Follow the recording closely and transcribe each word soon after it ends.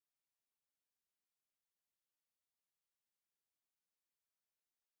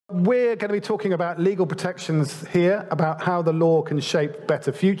We're going to be talking about legal protections here, about how the law can shape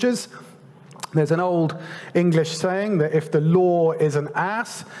better futures. There's an old English saying that if the law is an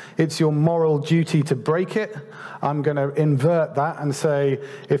ass, it's your moral duty to break it. I'm going to invert that and say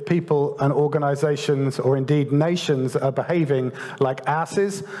if people and organizations or indeed nations are behaving like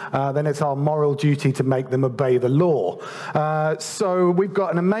asses, then it's our moral duty to make them obey the law. So we've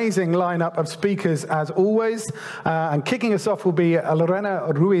got an amazing lineup of speakers as always. And kicking us off will be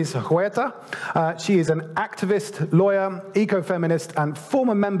Lorena Ruiz-Huerta. She is an activist, lawyer, ecofeminist, and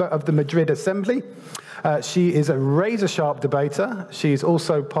former member of the Madrid Assembly. She is a razor-sharp debater. She's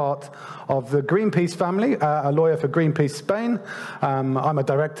also part of the Greenpeace family, a lawyer for Greenpeace Spain. I'm a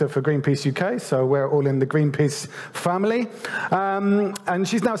director for Greenpeace UK, so we're all in the Greenpeace family. And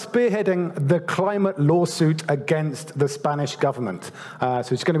she's now spearheading the climate lawsuit against the Spanish government. So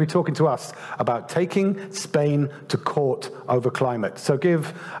she's going to be talking to us about taking Spain to court over climate. So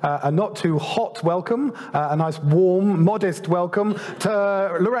give a not too hot welcome, a nice warm, modest welcome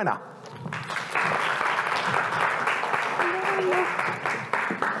to Lorena.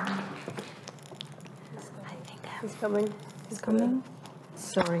 He's coming. He's coming.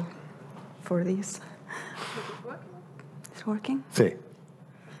 Sorry for this. It's working? Sí.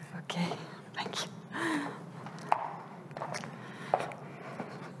 Okay, thank you.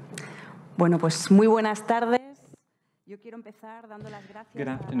 Bueno, pues muy buenas tardes. Good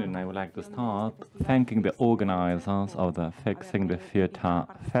afternoon. I would like to start thanking the organizers of the Fixing the Future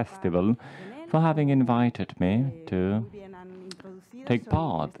Festival for having invited me to take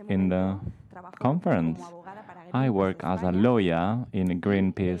part in the conference. I work as a lawyer in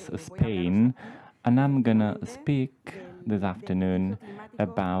Greenpeace Spain, and I'm gonna speak this afternoon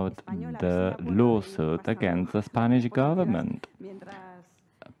about the lawsuit against the Spanish government.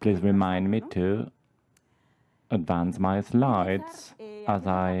 Please remind me to advance my slides as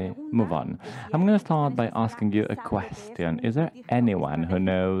I move on. I'm going to start by asking you a question. Is there anyone who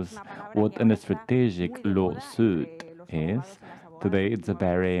knows what a strategic lawsuit is? Today it's a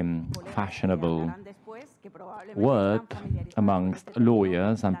very fashionable word amongst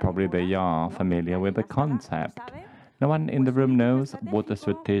lawyers, and probably they are familiar with the concept. No one in the room knows what a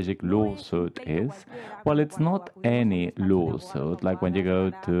strategic lawsuit is? Well, it's not any lawsuit, like when you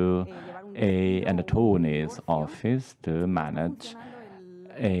go to an attorney's office to manage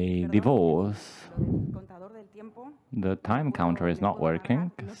a divorce. The time counter is not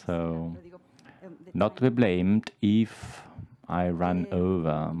working, so not to be blamed if I run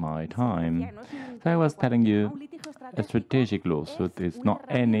over my time. So I was telling you, a strategic lawsuit is not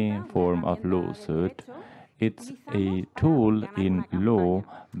any form of lawsuit. It's a tool in law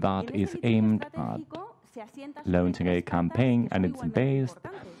that is aimed at launching a campaign, and it's based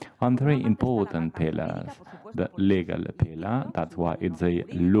on three important pillars. The legal pillar, that's why it's a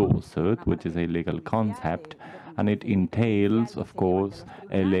lawsuit, which is a legal concept, and it entails, of course,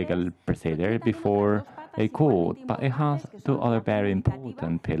 a legal procedure before a court, but it has two other very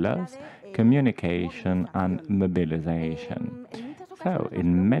important pillars: communication and mobilization. So,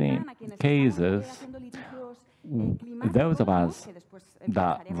 in many cases, those of us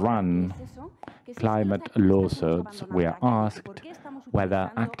that run climate lawsuits, we are asked whether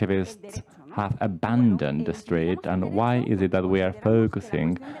activists have abandoned the street, and why is it that we are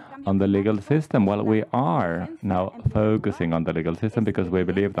focusing on the legal system? Well, we are now focusing on the legal system because we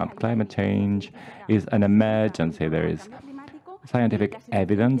believe that climate change is an emergency. There is scientific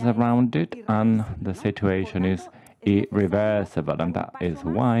evidence around it, and the situation is irreversible, and that is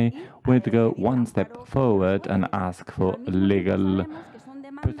why we need to go one step forward and ask for legal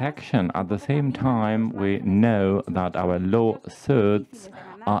protection. At the same time, we know that our lawsuits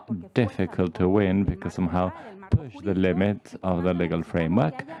are difficult to win because somehow push the limits of the legal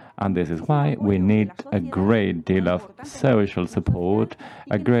framework, and this is why we need a great deal of social support,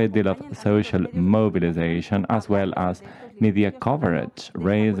 a great deal of social mobilization, as well as media coverage,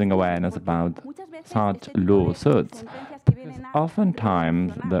 raising awareness about such lawsuits. Because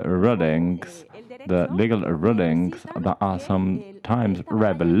oftentimes the rulings, the legal rulings that are sometimes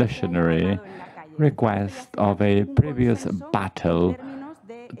revolutionary, request of a previous battle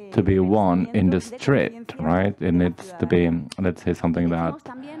to be won in the street, right? It needs to be, let's say, something that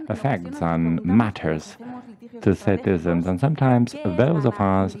affects and matters to citizens. And sometimes those of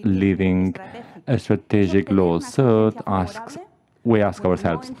us leading a strategic lawsuit we ask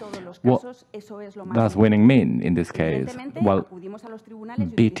ourselves, what does winning mean in this case? Well,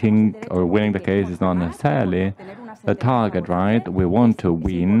 beating or winning the case is not necessarily the target, right? We want to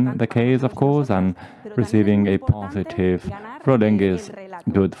win the case, of course, and receiving a positive ruling is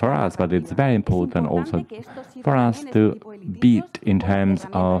good for us, but it's very important also for us to beat in terms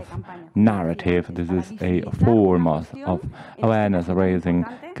of narrative. This is a form of awareness raising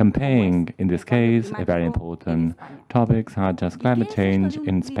campaign, in this case, a very important topic such as climate change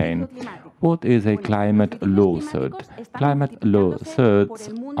in Spain. What is a climate lawsuit? Climate lawsuits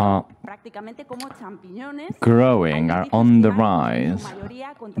are growing, are on the rise.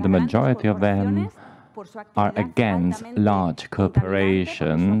 The majority of them are against large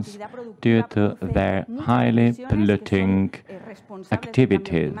corporations due to their highly polluting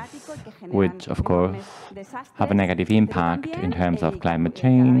activities, which of course have a negative impact in terms of climate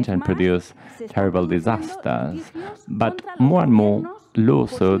change and produce terrible disasters. But more and more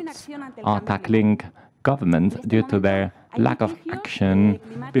lawsuits are tackling governments due to their lack of action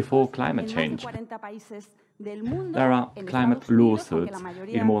before climate change. There are climate lawsuits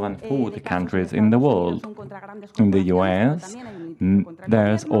in more than 40 countries in the world. In the US,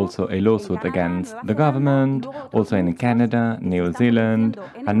 there's also a lawsuit against the government, also in Canada, New Zealand,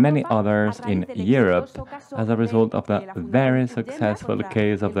 and many others in Europe as a result of the very successful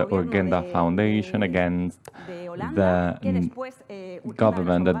case of the Urgenda Foundation against the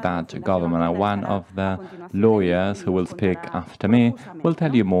government, the Dutch government. And one of the lawyers who will speak after me will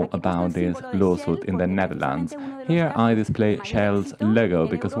tell you more about this lawsuit in the Netherlands. Here I display Shell's logo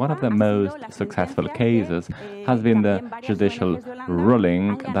because one of the most successful cases has been the judicial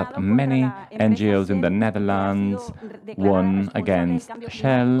ruling that many NGOs in the Netherlands won against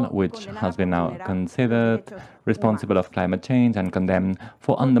Shell, which has been now considered responsible of climate change and condemned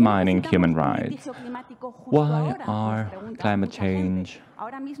for undermining human rights. Why are climate change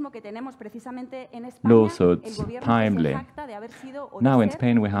lawsuits timely? Now in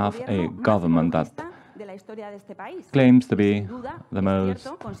Spain we have a government that claims to be the most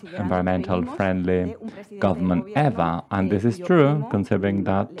environmental friendly government ever, and this is true considering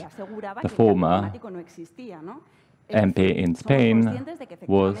that the former MP in Spain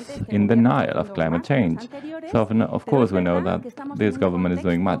was in denial of climate change. So of course we know that this government is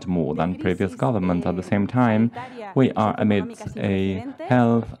doing much more than previous governments. At the same time, we are amidst a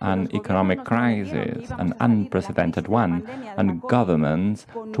health and economic crisis, an unprecedented one, and governments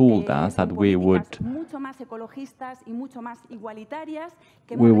told us that we would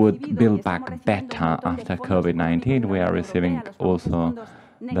build back better after COVID-19. We are receiving also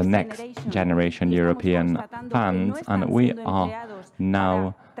the next generation European funds, and we are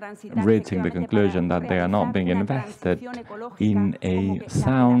now reaching the conclusion that they are not being invested in a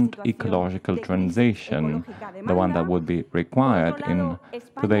sound ecological transition, the one that would be required in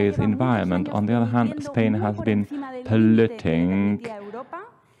today's environment. On the other hand, Spain has been polluting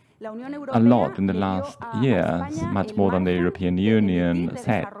a lot in the last years, much more than the European Union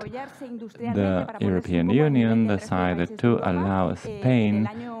said. The European Union decided to allow Spain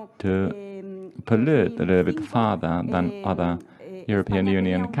to pollute a little bit farther than other European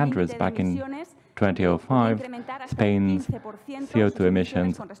Union countries. Back in 2005, Spain's CO2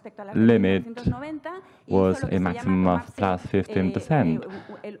 emissions limit was a maximum of plus 15%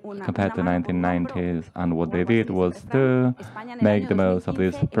 compared to 1990s, and what they did was to make the most of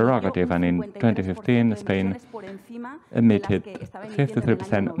this prerogative, and in 2015 Spain emitted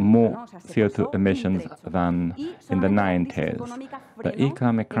 53% more CO2 emissions than in the 90s. The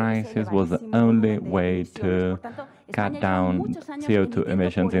economic crisis was the only way to cut down CO2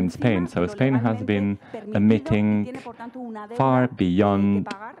 emissions in Spain. So Spain has been emitting far beyond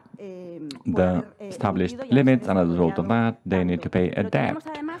the established limits, and as a result of that, they need to pay a debt,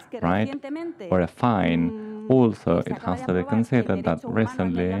 right, or a fine. Also, it has to be considered that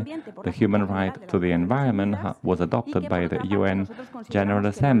recently the human right to the environment was adopted by the UN General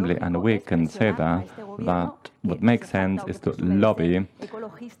Assembly, and we consider that what makes sense is to lobby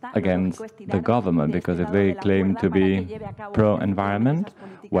against the government, because if they claim to be pro-environment,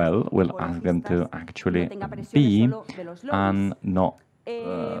 well, we'll ask them to actually be and not,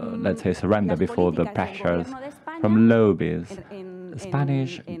 let's say, surrender before the pressures from lobbies.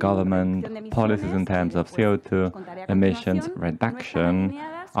 Spanish government policies in terms of CO2 emissions reduction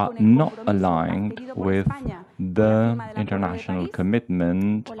are not aligned with the international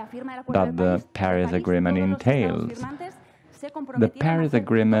commitment that the Paris Agreement entails. The Paris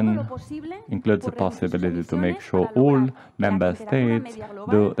Agreement includes the possibility to make sure all member states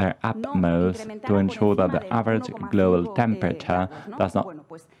do their utmost to ensure that the average global temperature does not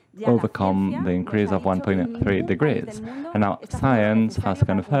overcome the increase of 1.3 degrees. And now science has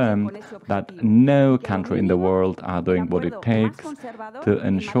confirmed that no country in the world are doing what it takes to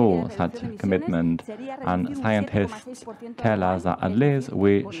ensure such a commitment. And scientists tell us that at least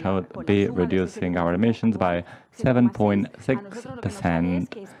we should be reducing our emissions by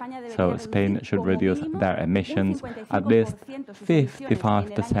 7.6%. So Spain should reduce their emissions at least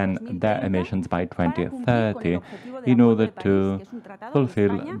 55% their emissions by 2030 in order to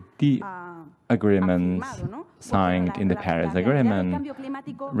fulfill the agreements signed in the Paris Agreement.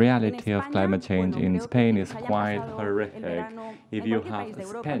 Reality of climate change in Spain is quite horrific. If you have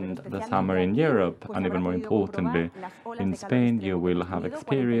spent the summer in Europe, and even more importantly, in Spain, you will have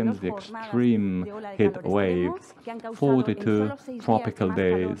experienced the extreme heat waves, 42 tropical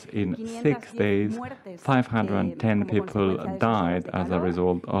days. In 6 days, 510 people died as a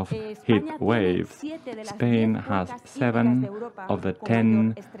result of heat waves. Spain has 7 of the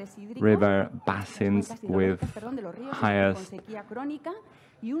 10 river basins with highest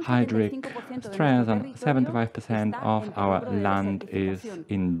hydric stress, and 75% of our land is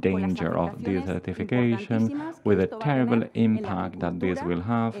in danger of desertification, with a terrible impact that this will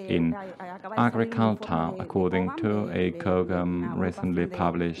have in agriculture, according to a COGAM recently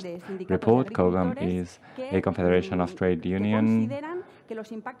published report. COGAM is a confederation of trade unions.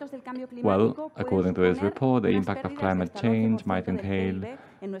 Well, according to this report, the impact of climate change might entail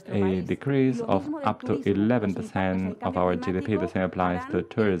a decrease of up to 11% of our GDP. The same applies to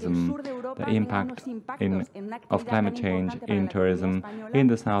tourism. The impact of climate change in tourism in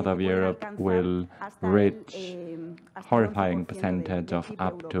the south of Europe will reach a horrifying percentage of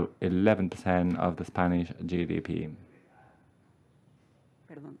up to 11% of the Spanish GDP.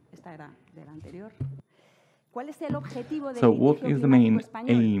 So what is the main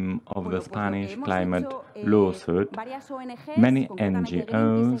aim of the Spanish climate lawsuit? Many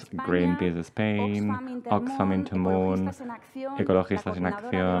NGOs, Greenpeace Spain, Oxfam Intermón, Ecologistas en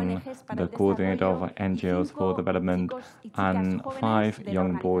Acción, the coordinator of NGOs for Development, and 5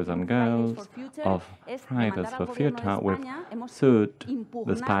 young boys and girls of Fridays for Future, we've sued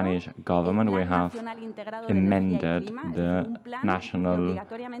the Spanish government. We have amended the National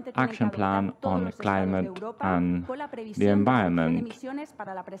Action Plan on Climate and the environment,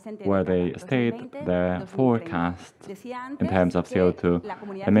 where they state their forecasts in terms of CO2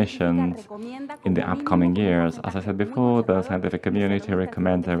 emissions in the upcoming years. As I said before, the scientific community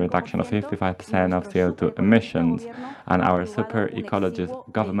recommends a reduction of 55% of CO2 emissions, and our super ecologist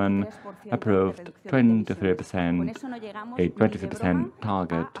government approved 23%, a 23%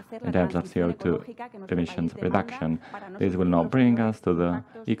 target in terms of CO2 emissions reduction. This will not bring us to the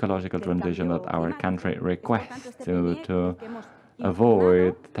ecological transition that our country requests to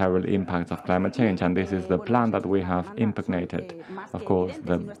avoid terrible impacts of climate change, and this is the plan that we have impugnated. Of course,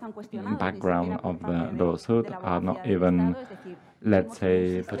 the background of the lawsuit are not even, let's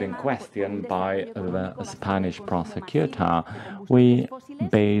say, put in question by the Spanish prosecutor. We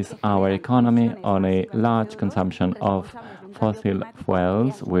base our economy on a large consumption of fossil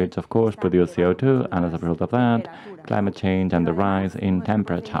fuels, which of course produce CO2, and as a result of that, climate change and the rise in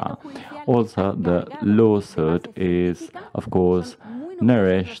temperature. Also, the lawsuit is, of course,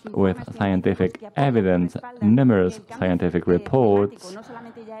 nourished with scientific evidence. Numerous scientific reports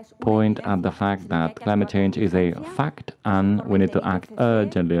point at the fact that climate change is a fact and we need to act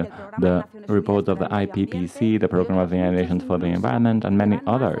urgently. The reports of the IPCC, the Programme of the United Nations for the Environment, and many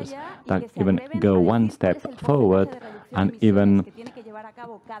others that even go one step forward and even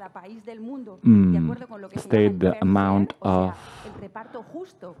state the amount of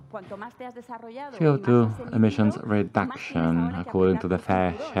CO2 emissions reduction according to the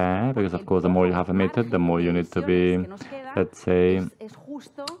fair share, because of course the more you have emitted, the more you need to be, let's say,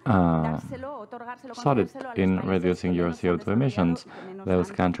 solid in reducing your CO2 emissions.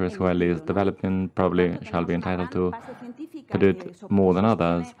 Those countries who are least developing probably shall be entitled to do it more than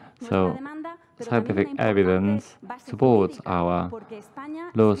others. So scientific evidence supports our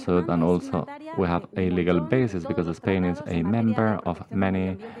lawsuit, and also we have a legal basis because Spain is a member of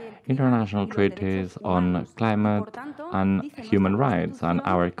many international treaties on climate and human rights, and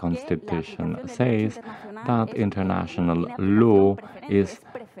our constitution says that international law is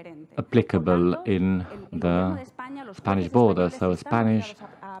applicable in the Spanish border, so Spanish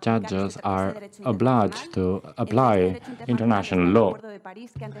judges are obliged to apply international law.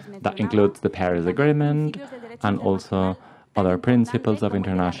 That includes the Paris Agreement and also other principles of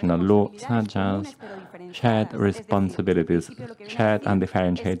international law, such as shared responsibilities, shared and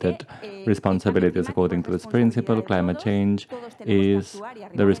differentiated responsibilities. According to this principle, climate change is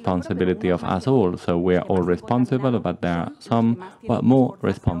the responsibility of us all. So we are all responsible, but there are some who are more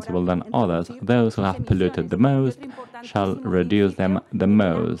responsible than others. Those who have polluted the most shall reduce them the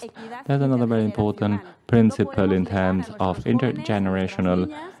most. There's another very important principle in terms of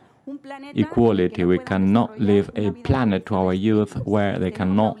intergenerational equality. We cannot leave a planet to our youth where they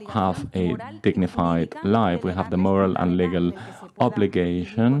cannot have a dignified life. We have the moral and legal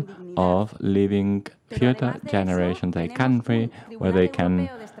obligation of leaving future generations a country where they can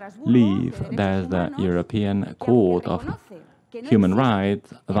live. There's the European Court of Human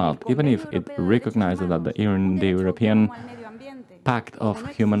Rights that, even if it recognizes that in the European Pact of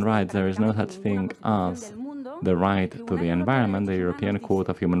Human Rights there is no such thing as the right to the environment, the European Court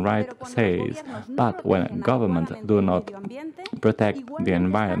of Human Rights says that when governments do not protect the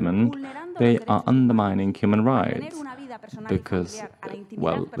environment, they are undermining human rights because,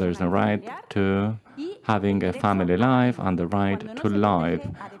 well, there's a right to having a family life and the right to life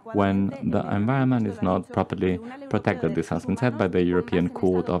when the environment is not properly protected. This has been said by the European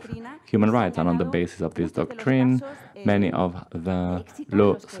Court of Human Rights, and on the basis of this doctrine, many of the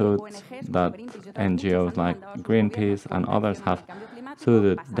lawsuits that NGOs like Greenpeace and others have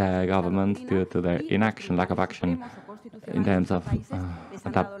sued their governments due to their inaction, lack of action in terms of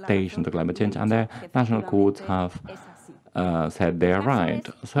adaptation to climate change, and their national courts have said they are right.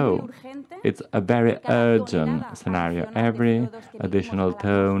 So it's a very urgent scenario. Every additional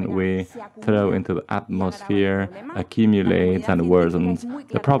ton we throw into the atmosphere accumulates and worsens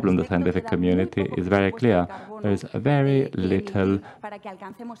the problem. The scientific community is very clear. There is very little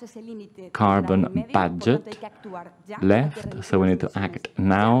carbon budget left, so we need to act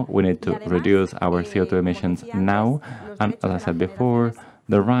now. We need to reduce our CO2 emissions now. And as I said before,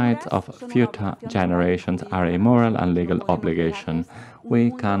 the rights of future generations are a moral and legal obligation.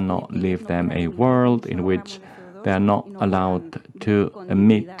 We cannot leave them a world in which they are not allowed to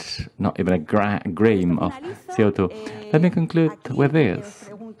emit not even a grain of CO2. Let me conclude with this.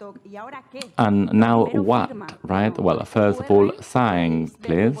 And now what, right? Well, first of all, sign,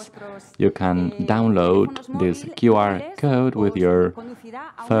 please. You can download this QR code with your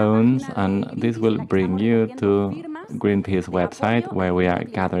phones, and this will bring you to Greenpeace website, where we are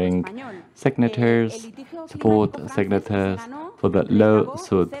gathering signatures, support signatures for the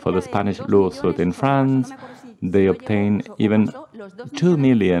lawsuit, for the Spanish lawsuit in France. They obtain even 2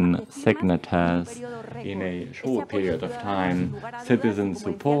 million signatures in a short period of time. Citizen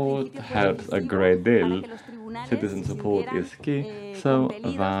support helps a great deal. Citizen support is key, so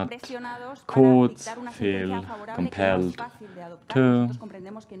that courts feel compelled to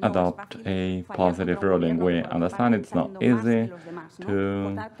adopt a positive ruling. We understand it's not easy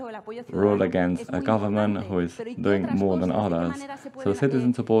to rule against a government who is doing more than others. So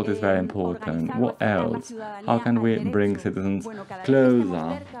citizen support is very important. What else? How can we bring citizens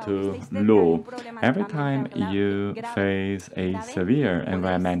closer to law? Every time you face a severe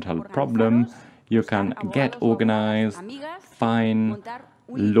environmental problem, you can get organized, find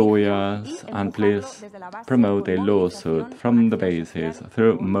lawyers, and please promote a lawsuit from the basis,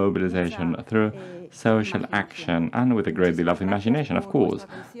 through mobilization, through social action, and with a great deal of imagination, of course.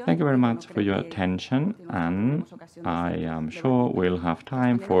 Thank you very much for your attention, and I am sure we'll have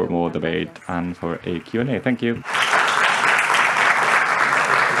time for more debate and for a Q&A. Thank you.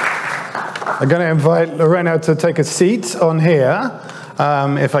 I'm going to invite Lorena to take a seat on here.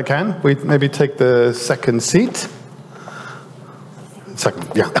 If I can, we maybe take the second seat. Second,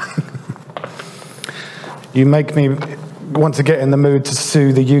 yeah. You make me want to get in the mood to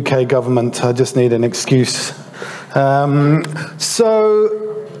sue the UK government. I just need an excuse.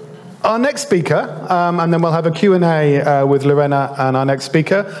 So our next speaker, and then we'll have a Q&A with Lorena, and our next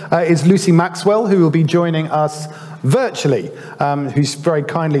speaker is Lucy Maxwell, who will be joining us virtually, who's very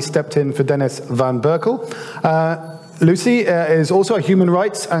kindly stepped in for Dennis van Berkel. Lucy is also a human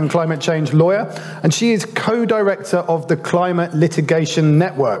rights and climate change lawyer, and she is co-director of the Climate Litigation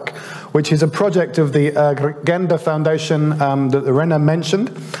Network, which is a project of the Urgenda Foundation that Lorena mentioned.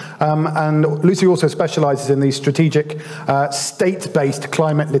 And Lucy also specializes in these strategic state-based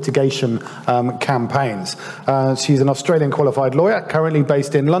climate litigation campaigns. She's an Australian qualified lawyer, currently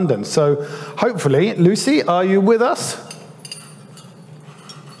based in London. So hopefully, Lucy, are you with us?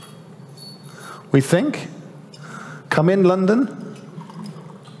 We think? Come in, London.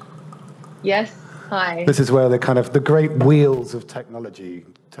 Yes, hi. This is where the great wheels of technology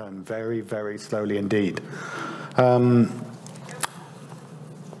turn very, very slowly indeed. Can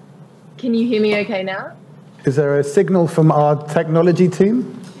you hear me okay now? Is there a signal from our technology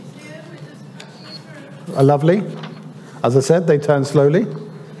team? Lovely. As I said, they turn slowly.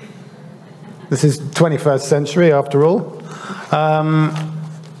 This is 21st century after all.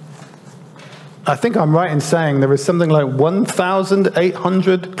 I think I'm right in saying there is something like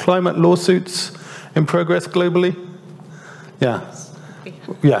 1,800 climate lawsuits in progress globally. Yeah,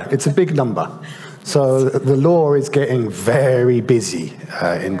 it's a big number. So the law is getting very busy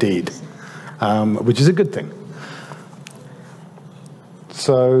indeed, which is a good thing.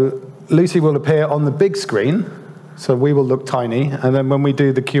 So Lucy will appear on the big screen, so we will look tiny, and then when we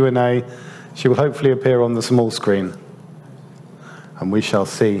do the Q&A, she will hopefully appear on the small screen, and we shall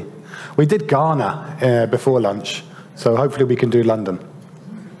see. We did Ghana before lunch, so hopefully we can do London.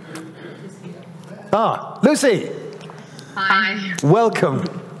 Ah, Lucy! Hi. Welcome.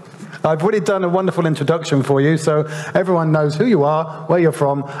 I've already done a wonderful introduction for you, so everyone knows who you are, where you're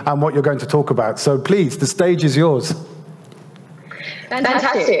from, and what you're going to talk about. So please, the stage is yours.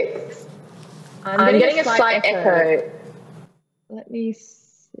 Fantastic. I'm getting a slight echo. Let me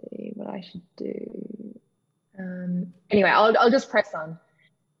see what I should do. Anyway, I'll just press on.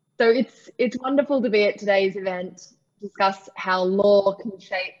 So it's wonderful to be at today's event to discuss how law can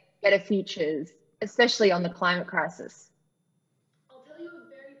shape better futures, especially on the climate crisis. I'll tell you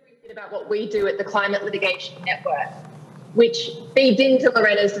very briefly about what we do at the Climate Litigation Network, which feeds into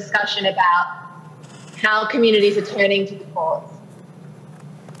Lorena's discussion about how communities are turning to the courts.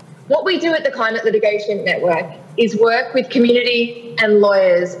 What we do at the Climate Litigation Network is work with community and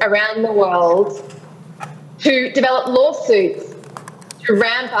lawyers around the world to develop lawsuits to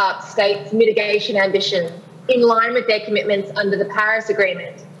ramp up states' mitigation ambition in line with their commitments under the Paris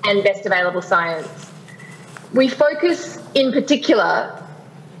Agreement and best available science. We focus in particular,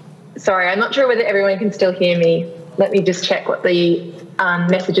 sorry, I'm not sure whether everyone can still hear me. Let me just check what the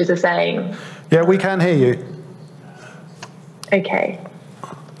messages are saying. Yeah, we can hear you. Okay.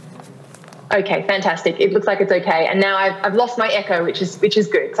 Okay, fantastic. It looks like it's okay. And now I've lost my echo, which is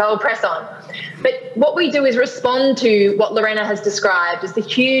good. So I'll press on. But what we do is respond to what Lorena has described as the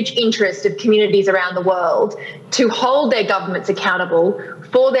huge interest of communities around the world to hold their governments accountable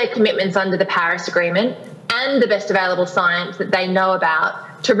for their commitments under the Paris Agreement and the best available science that they know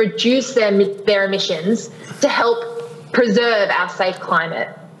about to reduce their emissions to help preserve our safe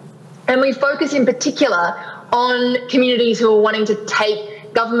climate. And we focus in particular on communities who are wanting to take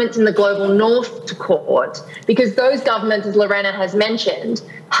governments in the global north to court, because those governments, as Lorena has mentioned,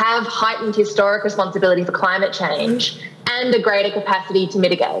 have heightened historic responsibility for climate change and a greater capacity to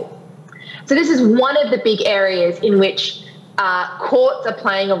mitigate. So this is one of the big areas in which courts are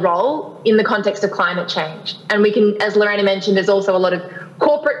playing a role in the context of climate change. And we can, as Lorena mentioned, there's also a lot of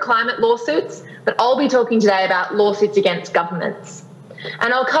corporate climate lawsuits, but I'll be talking today about lawsuits against governments.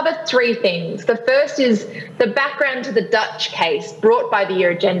 And I'll cover three things. The first is the background to the Dutch case brought by the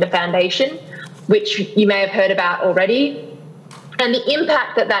Urgenda Foundation, which you may have heard about already, and the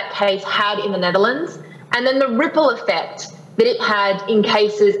impact that that case had in the Netherlands, and then the ripple effect that it had in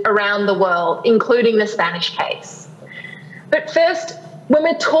cases around the world, including the Spanish case. But first, when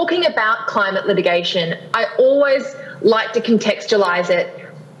we're talking about climate litigation, I always like to contextualize it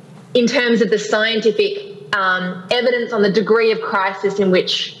in terms of the scientific evidence on the degree of crisis in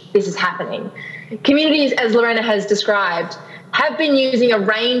which this is happening. Communities, as Lorena has described, have been using a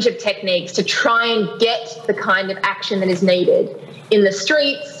range of techniques to try and get the kind of action that is needed in the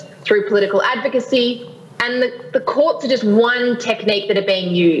streets, through political advocacy, and the courts are just one technique that are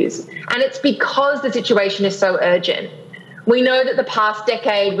being used. And it's because the situation is so urgent. We know that the past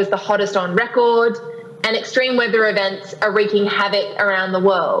decade was the hottest on record, and extreme weather events are wreaking havoc around the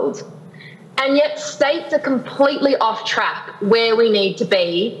world. And yet states are completely off track where we need to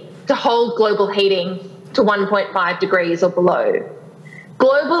be to hold global heating to 1.5 degrees or below.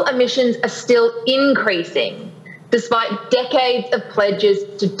 Global emissions are still increasing despite decades of pledges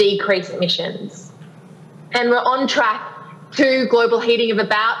to decrease emissions. And we're on track to global heating of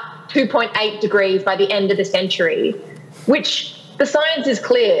about 2.8 degrees by the end of the century, which the science is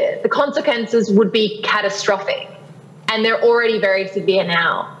clear. The consequences would be catastrophic, and they're already very severe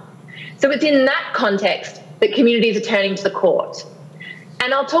now. So it's in that context that communities are turning to the court.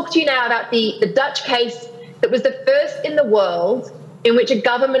 And I'll talk to you now about the Dutch case that was the first in the world in which a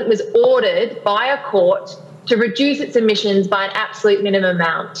government was ordered by a court to reduce its emissions by an absolute minimum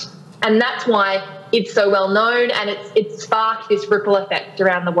amount. And that's why it's so well known, and it's sparked this ripple effect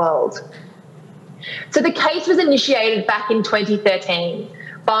around the world. So the case was initiated back in 2013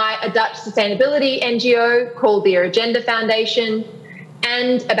 by a Dutch sustainability NGO called the Urgenda Foundation,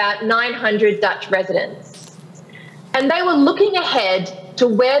 and about 900 Dutch residents. And they were looking ahead to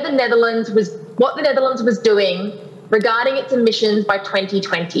what the Netherlands was doing regarding its emissions by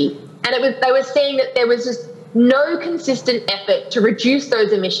 2020. And they were seeing that there was just no consistent effort to reduce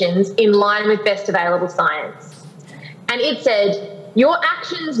those emissions in line with best available science. And it said, your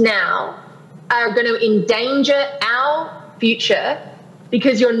actions now are going to endanger our future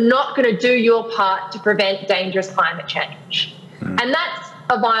because you're not going to do your part to prevent dangerous climate change. And that's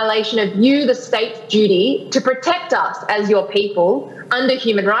a violation of you, the state's duty to protect us as your people under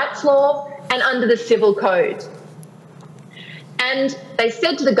human rights law and under the civil code. And they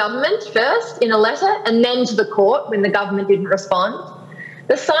said to the government first in a letter and then to the court when the government didn't respond,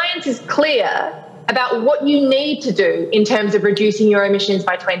 the science is clear about what you need to do in terms of reducing your emissions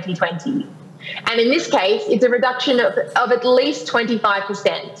by 2020. And in this case, it's a reduction of at least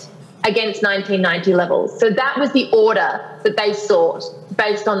 25% against 1990 levels. So that was the order that they sought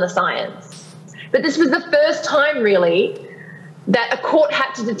based on the science. But this was the first time, really, that a court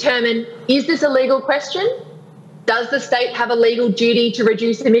had to determine, is this a legal question? Does the state have a legal duty to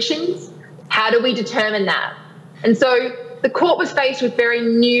reduce emissions? How do we determine that? And so the court was faced with very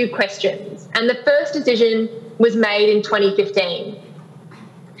new questions. And the first decision was made in 2015.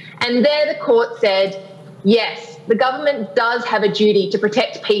 And there the court said, yes, the government does have a duty to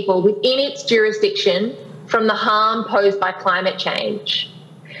protect people within its jurisdiction from the harm posed by climate change.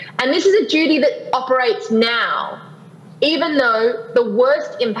 And this is a duty that operates now, even though the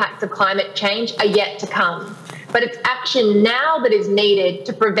worst impacts of climate change are yet to come. But it's action now that is needed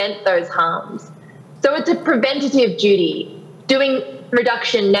to prevent those harms. So it's a preventative duty, doing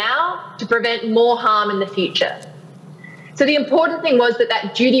reduction now to prevent more harm in the future. So the important thing was that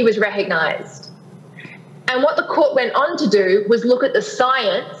that duty was recognised. And what the court went on to do was look at the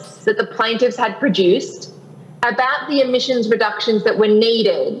science that the plaintiffs had produced about the emissions reductions that were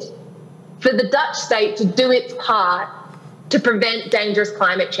needed for the Dutch state to do its part to prevent dangerous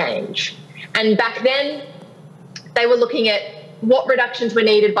climate change. And back then, they were looking at what reductions were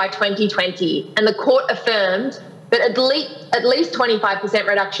needed by 2020, and the court affirmed that at least 25%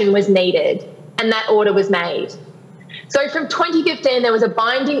 reduction was needed, and that order was made. So from 2015, there was a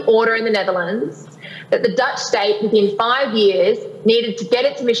binding order in the Netherlands that the Dutch state, within 5 years, needed to get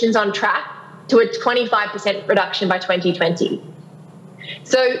its emissions on track to a 25% reduction by 2020.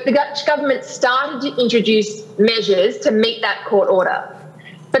 So the Dutch government started to introduce measures to meet that court order.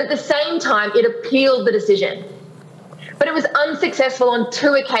 But at the same time, it appealed the decision. But it was unsuccessful on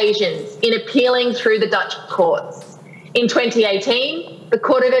 2 occasions in appealing through the Dutch courts. In 2018, the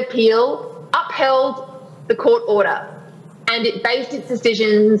Court of Appeal upheld the court order, and it based its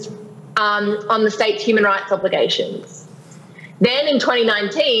decisions on the state's human rights obligations. Then in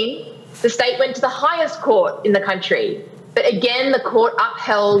 2019, the state went to the highest court in the country, but again, the court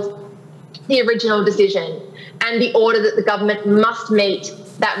upheld the original decision and the order that the government must meet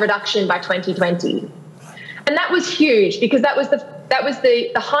that reduction by 2020. And that was huge because that was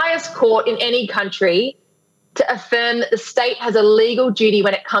the highest court in any country to affirm that the state has a legal duty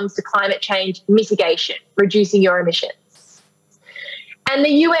when it comes to climate change mitigation, reducing your emissions. And the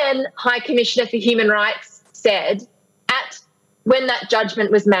UN High Commissioner for Human Rights said, when that judgment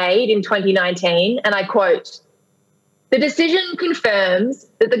was made in 2019, and I quote, "The decision confirms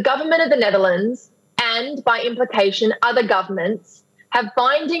that the government of the Netherlands, and by implication other governments, have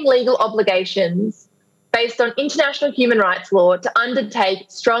binding legal obligations based on international human rights law to undertake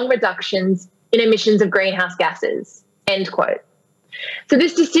strong reductions in emissions of greenhouse gases," end quote. So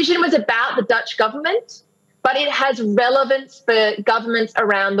this decision was about the Dutch government, but it has relevance for governments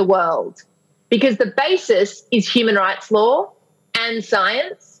around the world because the basis is human rights law and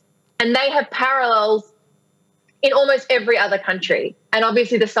science, and they have parallels in almost every other country. And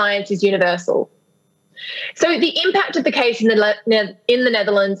obviously the science is universal. So the impact of the case in the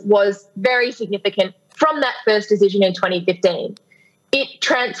Netherlands was very significant from that first decision in 2015. It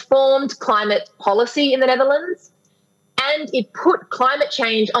transformed climate policy in the Netherlands, and it put climate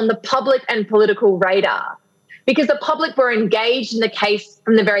change on the public and political radar because the public were engaged in the case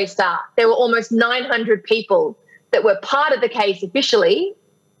from the very start. There were almost 900 people that were part of the case officially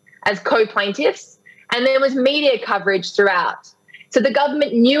as co-plaintiffs, and there was media coverage throughout. So the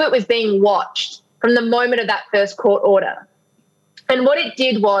government knew it was being watched from the moment of that first court order. And what it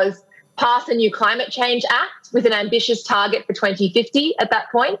did was pass a new Climate Change Act with an ambitious target for 2050 at that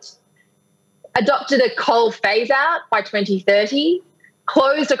point, adopted a coal phase-out by 2030,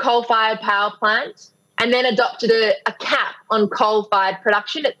 closed a coal-fired power plant, and then adopted a cap on coal-fired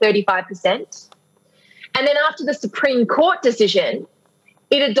production at 35%. And then after the Supreme Court decision,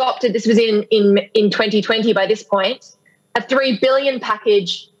 it adopted, this was in 2020 by this point, a $3 billion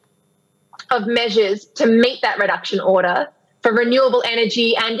package of measures to meet that reduction order for renewable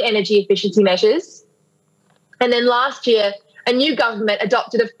energy and energy efficiency measures. And then last year, a new government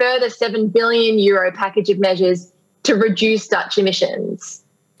adopted a further €7 billion package of measures to reduce Dutch emissions.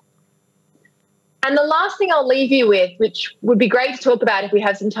 And the last thing I'll leave you with, which would be great to talk about if we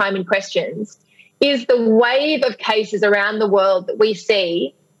have some time in questions, is the wave of cases around the world that we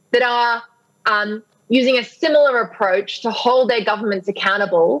see that are using a similar approach to hold their governments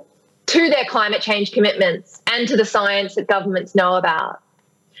accountable to their climate change commitments and to the science that governments know about.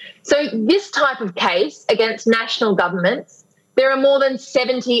 So this type of case against national governments, there are more than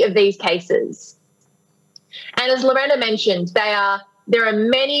 70 of these cases. And as Lorena mentioned, there are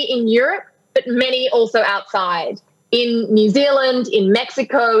many in Europe, but many also outside, in New Zealand, in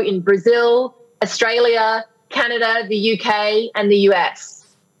Mexico, in Brazil, Australia, Canada, the UK, and the US.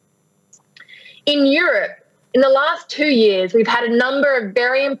 In Europe, in the last 2 years, we've had a number of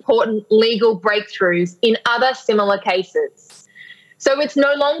very important legal breakthroughs in other similar cases. So it's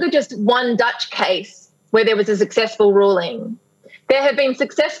no longer just one Dutch case where there was a successful ruling. There have been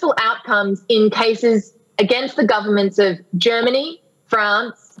successful outcomes in cases against the governments of Germany,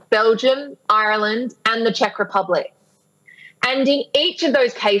 France, Belgium, Ireland, and the Czech Republic. And in each of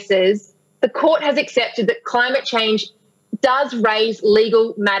those cases, the court has accepted that climate change does raise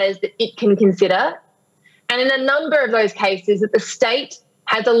legal matters that it can consider. And in a number of those cases, that the state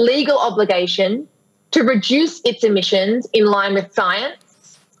has a legal obligation to reduce its emissions in line with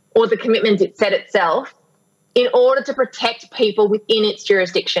science or the commitment it set itself in order to protect people within its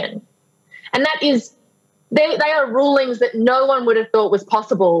jurisdiction. And that is, they are rulings that no one would have thought was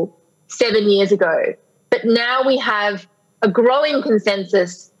possible 7 years ago. But now we have a growing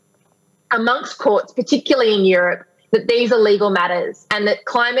consensus amongst courts, particularly in Europe, that these are legal matters and that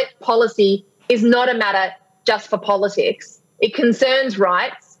climate policy is not a matter just for politics. It concerns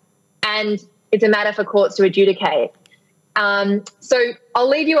rights and it's a matter for courts to adjudicate. So I'll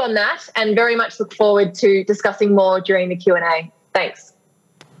leave you on that and very much look forward to discussing more during the Q&A. Thanks.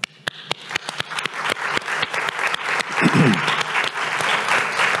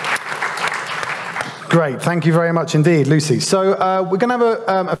 Great, thank you very much indeed, Lucy. So we're going to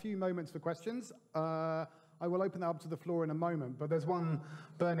have a few moments for questions. I will open that up to the floor in a moment, but there's one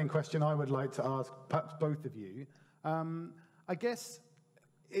burning question I would like to ask perhaps both of you. I guess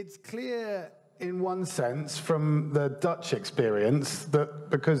it's clear in one sense from the Dutch experience that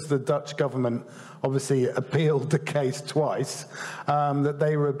because the Dutch government obviously appealed the case twice, that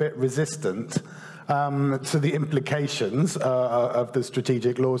they were a bit resistant to the implications of the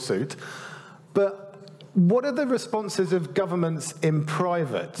strategic lawsuit. But what are the responses of governments in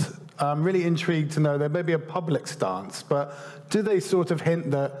private? I'm really intrigued to know. There may be a public stance, but do they sort of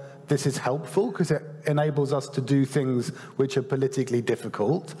hint that this is helpful because it enables us to do things which are politically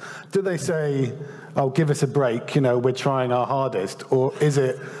difficult? Do they say, oh, give us a break, you know, we're trying our hardest? Or is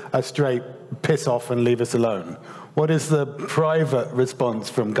it a straight piss off and leave us alone? What is the private response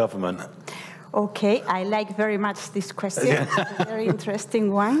from government? Okay, I like very much this question. It's a very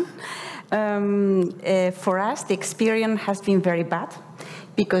interesting one. For us, the experience has been very bad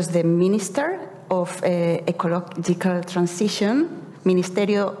because the Minister of Ecological Transition,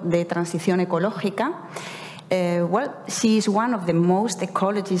 Ministerio de Transición Ecológica, well, she is one of the most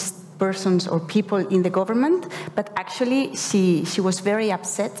ecologist persons or people in the government, but actually she was very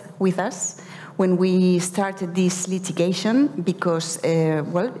upset with us when we started this litigation because,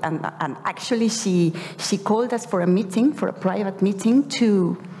 well, and actually she called us for a meeting, for a private meeting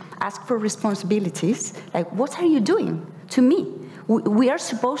to ask for responsibilities. Like, what are you doing to me? We are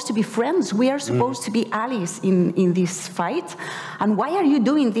supposed to be friends. We are supposed to be allies in this fight. And why are you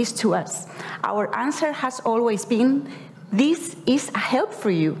doing this to us? Our answer has always been, this is a help for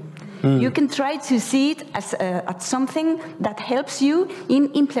you. You can try to see it as something that helps you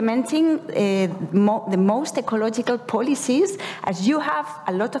in implementing the most ecological policies, as you have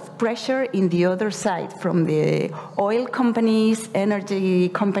a lot of pressure in the other side from the oil companies, energy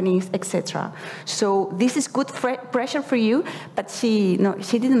companies, etc. So this is good pressure for you, but she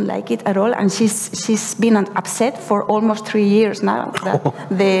didn't like it at all, and she's been upset for almost 3 years now that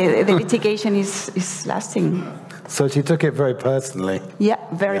the litigation is lasting. So she took it very personally. Yeah,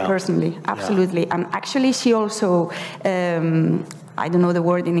 very personally, absolutely. Yeah. And actually she also, I don't know the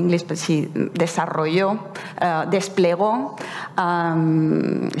word in English, but she desarrolló, desplegó.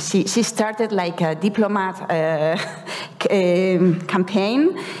 She started like a diplomat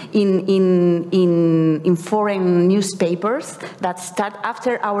campaign in foreign newspapers that start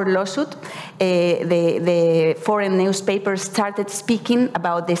after our lawsuit. The foreign newspapers started speaking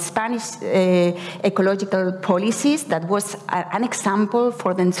about the Spanish ecological policies that was an example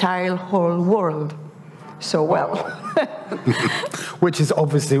for the entire whole world. So well. Which is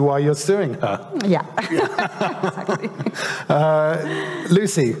obviously why you're suing her. Yeah. Exactly.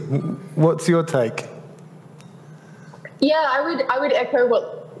 Lucy, what's your take? Yeah, I would echo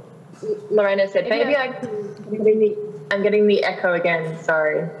what Lorena said. Maybe I'm getting the echo again.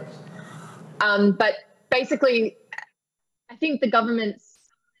 Sorry. But basically, I think the governments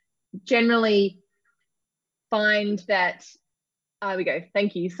generally find that, there we go,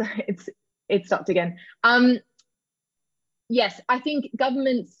 thank you. So it stopped again. Yes, I think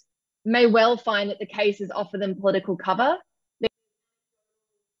governments may well find that the cases offer them political cover.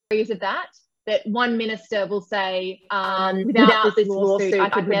 There's of that one minister will say, without this lawsuit, I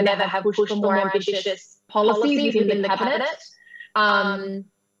could never have pushed for more ambitious policies within the cabinet.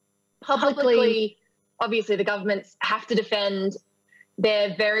 Publicly, obviously, the governments have to defend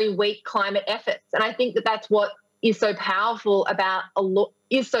their very weak climate efforts, and I think that that's what is so powerful about a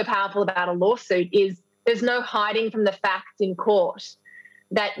lawsuit. Is there's no hiding from the fact in court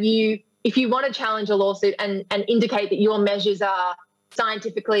that if you want to challenge a lawsuit and indicate that your measures are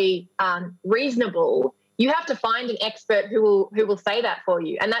scientifically reasonable, you have to find an expert who will say that for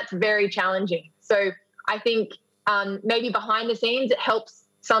you, and that's very challenging. So I think maybe behind the scenes it helps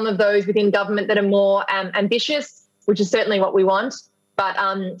some of those within government that are more ambitious, which is certainly what we want, but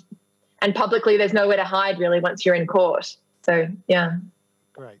and publicly there's nowhere to hide really once you're in court. So yeah.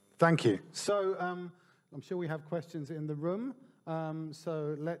 Great, thank you. So I'm sure we have questions in the room.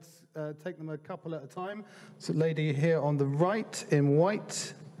 So let's take them a couple at a time. So lady here on the right in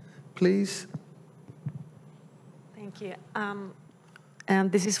white, please. Thank you.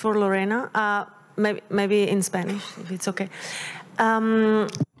 And this is for Lorena. Maybe in Spanish, if it's okay.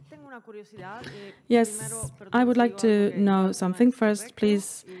 Yes, I would like to know something. First,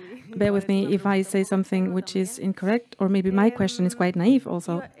 please bear with me if I say something which is incorrect, or maybe my question is quite naive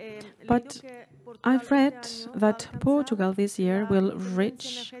also. But I've read that Portugal this year will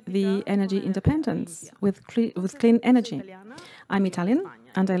reach the energy independence with clean energy. I'm Italian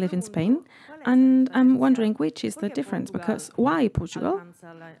and I live in Spain, and I'm wondering which is the difference, because why Portugal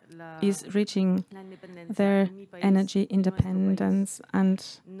is reaching their energy independence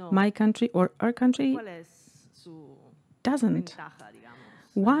and my country or our country doesn't?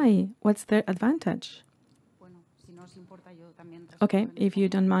 Why? What's their advantage? Okay, if you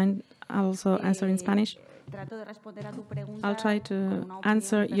don't mind, I'll also answer in Spanish. I'll try to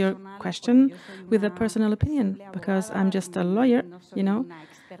answer your question with a personal opinion, because I'm just a lawyer, you know.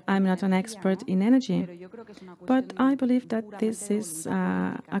 I'm not an expert in energy. But I believe that this is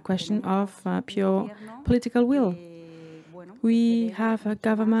a question of pure political will. We have a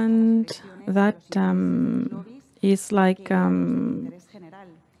government that is like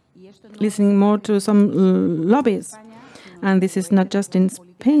listening more to some lobbies. And this is not just in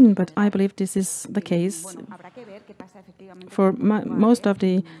Spain, but I believe this is the case for most of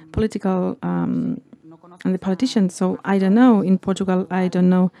the political and the politicians. So I don't know. In Portugal, I don't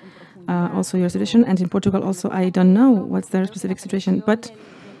know also your situation. And in Portugal also, I don't know what's their specific situation. But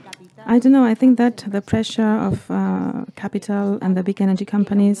I don't know. I think that the pressure of capital and the big energy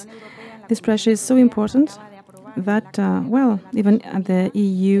companies, this pressure is so important that, well, even at the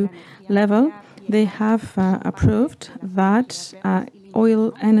EU level, they have approved that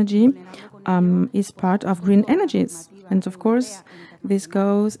oil energy is part of green energies. And of course, this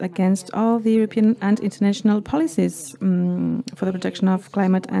goes against all the European and international policies for the protection of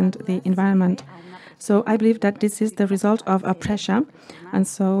climate and the environment. So I believe that this is the result of a pressure, and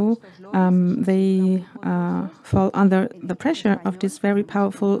so they fall under the pressure of these very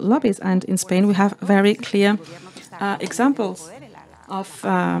powerful lobbies. And in Spain, we have very clear examples of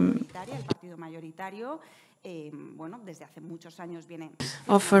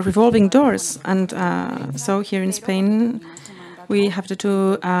revolving doors. And so here in Spain, we have the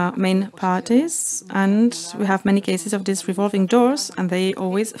two main parties, and we have many cases of these revolving doors, and they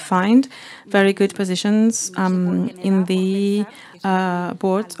always find very good positions in the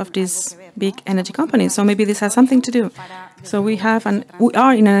boards of these big energy companies. So maybe this has something to do. So we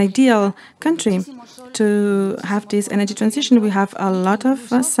are in an ideal country to have this energy transition. We have a lot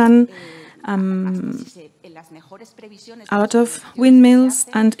of sun, a lot of windmills,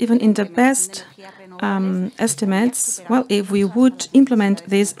 and even in the best estimates, well, if we would implement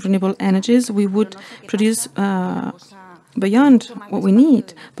these renewable energies, we would produce beyond what we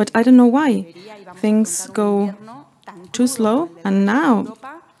need. But I don't know why things go too slow, and now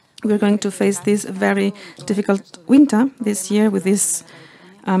we're going to face this very difficult winter this year with this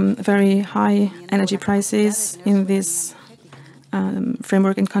very high energy prices in this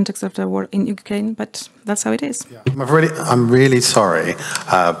framework and context of the war in Ukraine, but that's how it is. Yeah. I'm really sorry,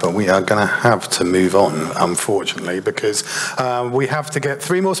 but we are going to have to move on, unfortunately, because we have to get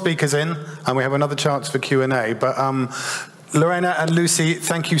 3 more speakers in, and we have another chance for Q&A. But Lorena and Lucy,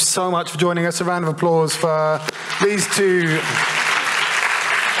 thank you so much for joining us. A round of applause for these two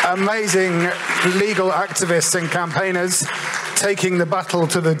amazing legal activists and campaigners taking the battle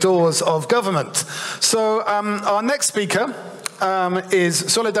to the doors of government. So our next speaker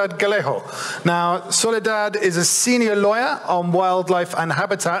is Soledad Gallego. Now, Soledad is a senior lawyer on wildlife and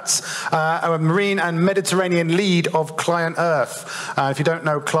habitats, a marine and Mediterranean lead of ClientEarth. If you don't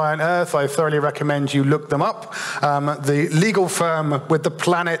know ClientEarth, I thoroughly recommend you look them up. The legal firm with the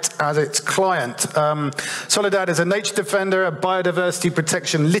planet as its client. Soledad is a nature defender, a biodiversity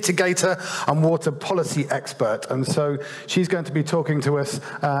protection litigator, and water policy expert. And so she's going to be talking to us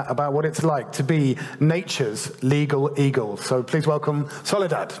about what it's like to be nature's legal eagle. So please welcome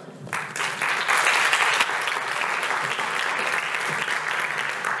Soledad.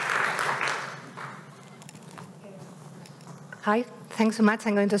 Hi, thanks so much.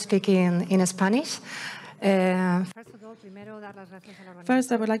 I'm going to speak in Spanish.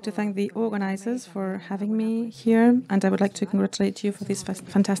 First, I would like to thank the organizers for having me here, and I would like to congratulate you for this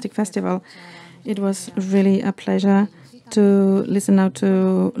fantastic festival. It was really a pleasure to listen now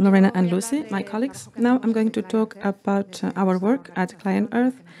to Lorena and Lucy, my colleagues. Now I'm going to talk about our work at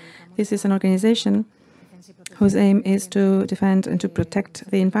ClientEarth. This is an organization whose aim is to defend and to protect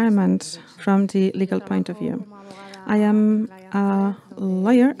the environment from the legal point of view. I am a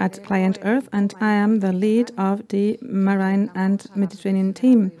lawyer at ClientEarth, and I am the lead of the Marine and Mediterranean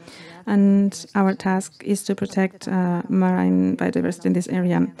team. And our task is to protect marine biodiversity in this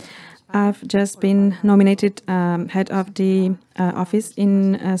area. I've just been nominated head of the office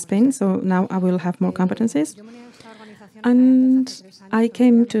in Spain, so now I will have more competencies. And I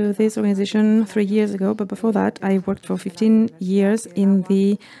came to this organization 3 years ago, but before that I worked for 15 years in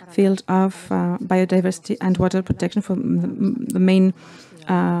the field of biodiversity and water protection for the main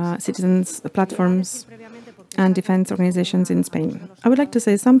citizens' platforms and defense organizations in Spain. I would like to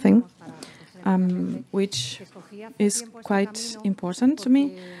say something which is quite important to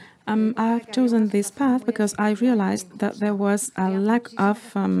me. I've chosen this path because I realized that there was a lack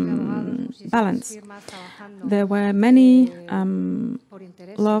of balance. There were many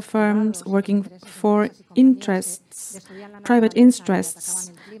law firms working for interests, private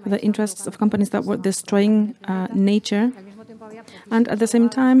interests, the interests of companies that were destroying nature. And at the same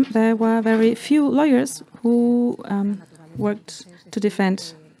time, there were very few lawyers who worked to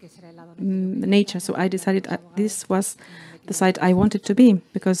defend nature. So I decided this was the side I wanted to be,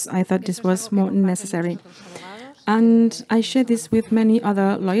 because I thought this was more necessary. And I share this with many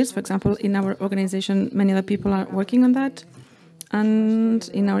other lawyers. For example, in our organization, many other people are working on that. And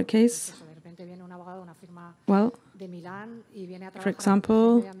in our case, well, for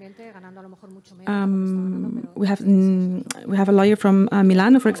example, we have a lawyer from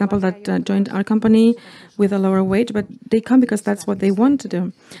Milan, for example, that joined our company with a lower wage, but they come because that's what they want to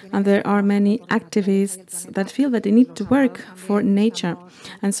do. And there are many activists that feel that they need to work for nature.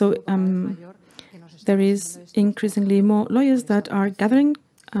 And so there is increasingly more lawyers that are gathering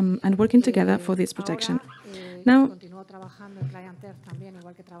and working together for this protection. Now,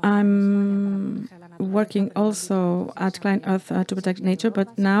 I'm working also at ClientEarth to protect nature,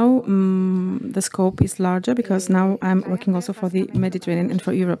 but now the scope is larger because now I'm working also for the Mediterranean and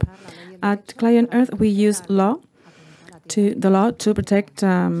for Europe. At ClientEarth, we use the law to protect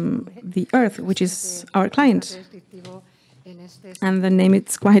the earth, which is our client. And the name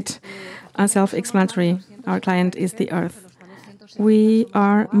is quite self-explanatory. Our client is the earth. We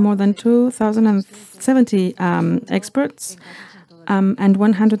are more than 2,070 experts and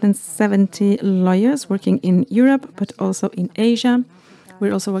 170 lawyers working in Europe, but also in Asia.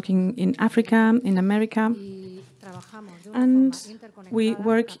 We're also working in Africa, in America. And we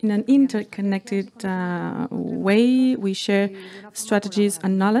work in an interconnected way. We share strategies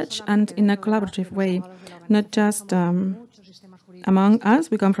and knowledge, and in a collaborative way, not just among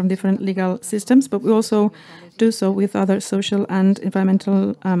us. We come from different legal systems, but we also do so with other social and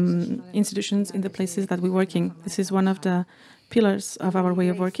environmental institutions in the places that we work in. This is one of the pillars of our way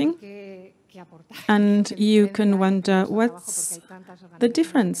of working. And you can wonder what's the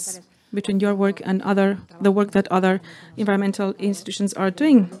difference between your work and the work that other environmental institutions are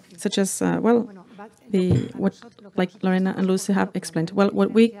doing, such as, like Lorena and Lucy have explained. Well,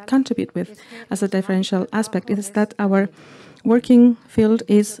 what we contribute with as a differential aspect is that our working field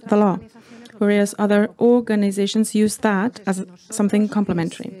is the law, whereas other organizations use that as something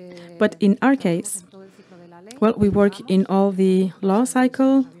complementary. But in our case, well, we work in all the law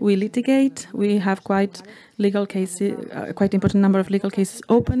cycle, we litigate, we have quite legal cases, quite important number of legal cases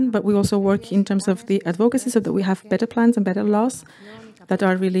open, but we also work in terms of the advocacy so that we have better plans and better laws that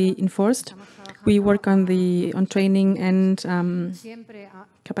are really enforced. We work on training and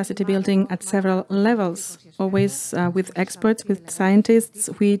capacity building at several levels, always with experts, with scientists.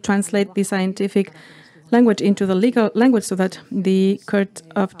 We translate the scientific language into the legal language so that the court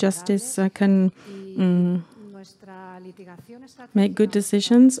of justice can make good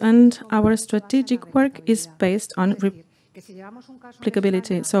decisions, and our strategic work is based on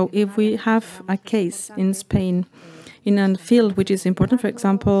replicability. So if we have a case in Spain in a field which is important, for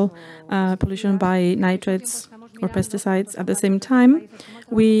example, pollution by nitrates or pesticides, at the same time,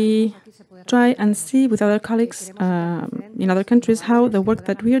 we try and see with other colleagues in other countries how the work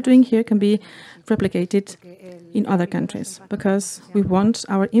that we are doing here can be replicated in other countries, because we want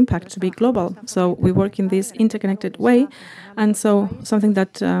our impact to be global. So we work in this interconnected way, and so something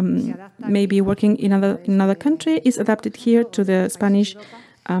that may be working in another country is adapted here to the Spanish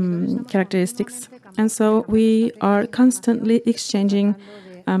characteristics. And so we are constantly exchanging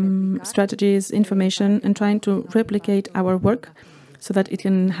strategies, information, and trying to replicate our work so that it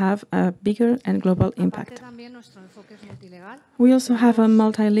can have a bigger and global impact. We also have a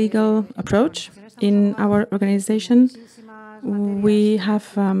multi-legal approach. In our organization, we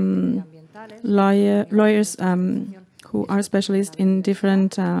have lawyers who are specialists in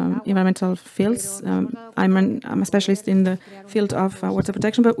different environmental fields. I'm a specialist in the field of water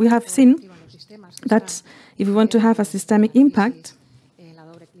protection, but we have seen that if we want to have a systemic impact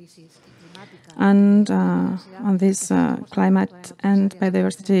and on this climate and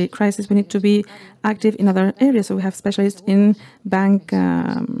biodiversity crisis, we need to be active in other areas. So we have specialists in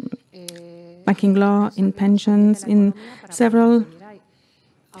banking law, in pensions, in several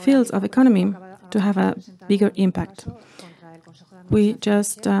fields of economy to have a bigger impact. We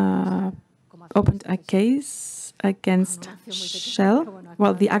just opened a case against Shell.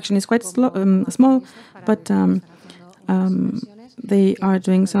 Well, the action is quite small, but they are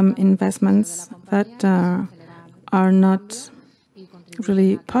doing some investments that are not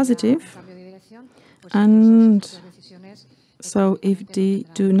really positive. And so if they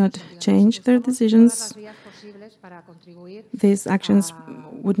do not change their decisions, these actions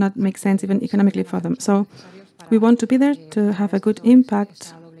would not make sense even economically for them. So we want to be there to have a good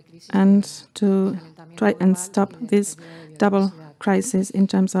impact and to try and stop this double crisis in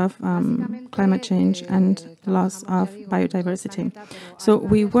terms of climate change and loss of biodiversity. So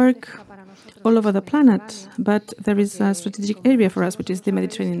we work all over the planet, but there is a strategic area for us, which is the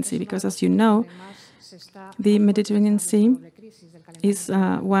Mediterranean Sea, because as you know, the Mediterranean Sea is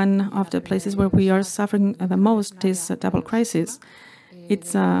one of the places where we are suffering the most this double crisis.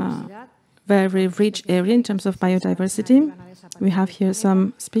 It's a very rich area in terms of biodiversity. We have here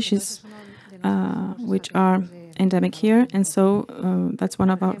some species which are endemic here, and so that's one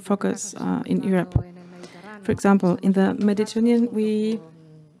of our focus in Europe. For example, in the Mediterranean, we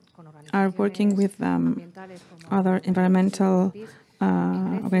are working with other environmental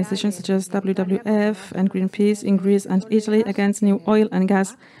organizations such as WWF and Greenpeace in Greece and Italy against new oil and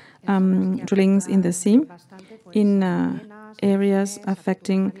gas drillings in the sea in areas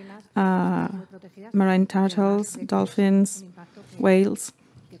affecting marine turtles, dolphins, whales,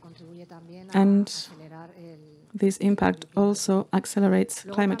 and this impact also accelerates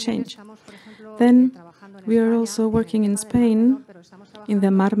climate change. Then we are also working in Spain in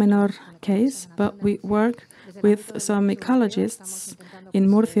the Mar Menor case, but we work with some ecologists in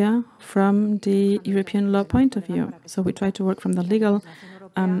Murcia from the European law point of view. So we try to work from the legal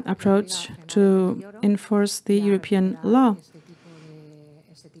approach to enforce the European law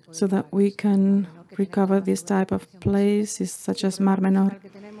so that we can recover this type of places such as Mar Menor.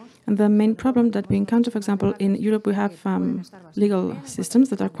 And the main problem that we encounter, for example, in Europe, we have legal systems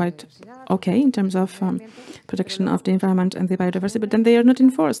that are quite okay in terms of protection of the environment and the biodiversity, but then they are not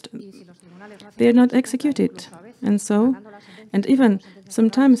enforced. They are not executed. And even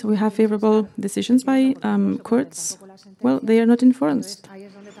sometimes we have favorable decisions by courts. Well, they are not enforced.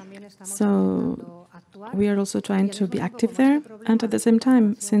 So we are also trying to be active there. And at the same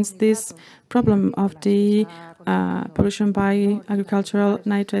time, since this problem of the pollution by agricultural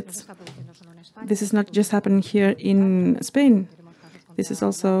nitrates, this is not just happening here in Spain. This is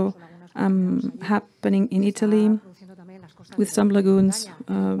also happening in Italy with some lagoons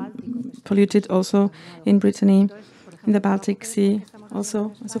polluted also in Brittany, in the Baltic Sea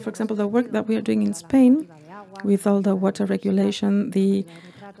also. So, for example, the work that we are doing in Spain with all the water regulation, the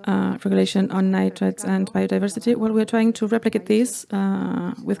regulation on nitrates and biodiversity, well, we're trying to replicate this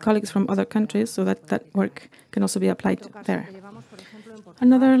with colleagues from other countries so that that work can also be applied there.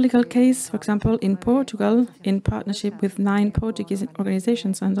 Another legal case, for example, in Portugal, in partnership with 9 Portuguese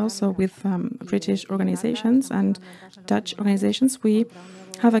organizations and also with British organizations and Dutch organizations, we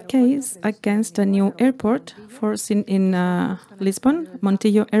have a case against a new airport foreseen in Lisbon,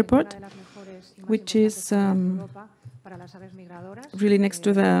 Montijo Airport, which is really next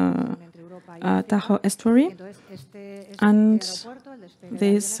to the Tajo estuary. And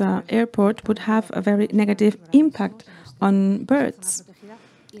this airport would have a very negative impact on birds,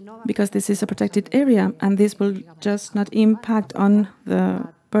 because this is a protected area, and this will just not impact on the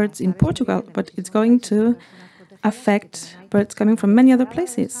birds in Portugal, but it's going to affect birds coming from many other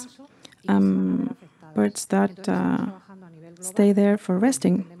places, birds that stay there for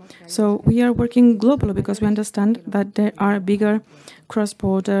resting. So we are working globally because we understand that there are bigger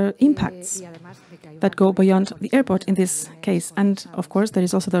cross-border impacts that go beyond the airport in this case. And of course, there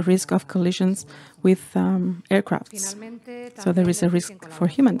is also the risk of collisions with aircrafts. So there is a risk for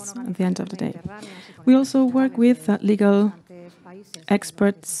humans at the end of the day. We also work with legal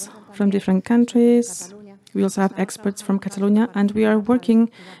experts from different countries. We also have experts from Catalonia, and we are working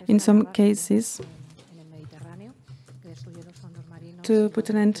in some cases to put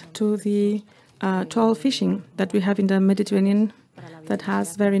an end to the trawl fishing that we have in the Mediterranean that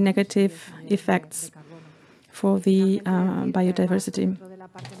has very negative effects for the biodiversity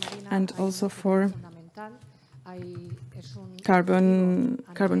and also for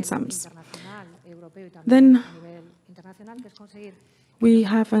carbon sums. Then we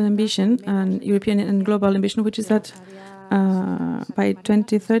have an ambition, an European and global ambition, which is that by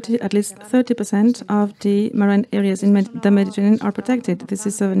 2030, at least 30% of the marine areas in the Mediterranean are protected. This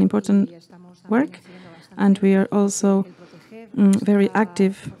is an important work, and we are also very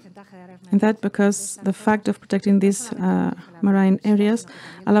active in that, because the fact of protecting these marine areas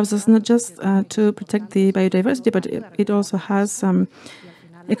allows us not just to protect the biodiversity, but it also has some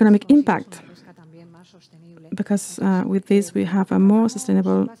economic impact, because with this we have a more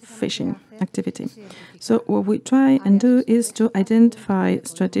sustainable fishing activity. So what we try and do is to identify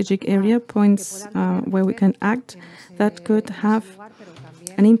strategic area points where we can act that could have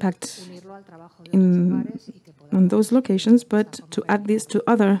an impact on those locations, but to add this to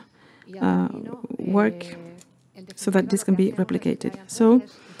other work so that this can be replicated. So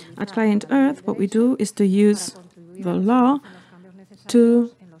at ClientEarth, what we do is to use the law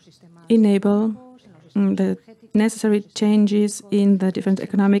to enable the necessary changes in the different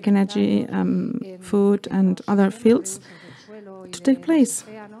economic, energy, food and other fields to take place.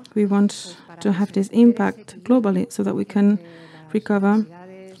 We want to have this impact globally so that we can recover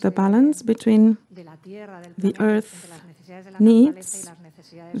the balance between the earth needs,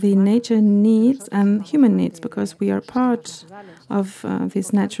 the nature needs and human needs, because we are part of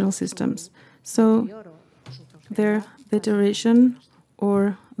these natural systems. So their deterioration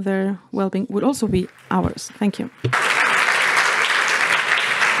or their well-being would also be ours. Thank you.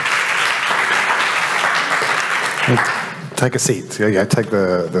 Take a seat. Yeah, take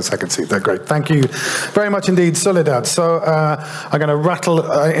the second seat. They're great. Thank you very much indeed, Soledad. So I'm going to rattle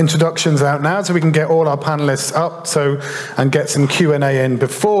introductions out now so we can get all our panelists up and get some Q&A in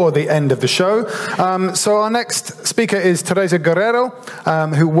before the end of the show. So our next speaker is Teresa Guerrero,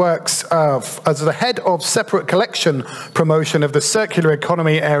 who works as the head of separate collection promotion of the circular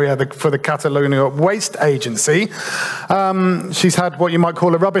economy area for the Catalonia Waste Agency. She's had what you might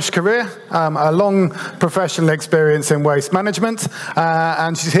call a rubbish career, a long professional experience in waste management,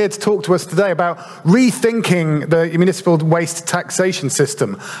 and she's here to talk to us today about rethinking the municipal waste taxation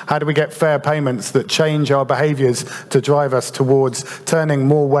system. How do we get fair payments that change our behaviours to drive us towards turning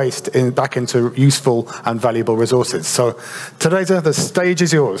more waste back into useful and valuable resources? So, Teresa, the stage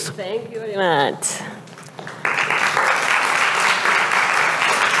is yours. Thank you very much.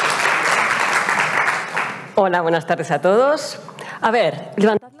 Hola, buenas tardes a todos. A ver,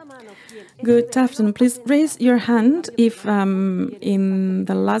 levantad la mano. Good afternoon. Please raise your hand if in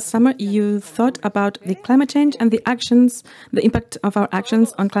the last summer you thought about the climate change and the impact of our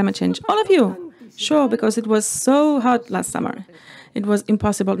actions on climate change. All of you? Sure, because it was so hot last summer. It was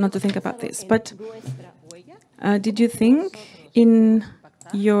impossible not to think about this. But did you think in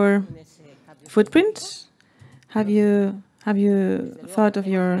your footprint? Have you thought of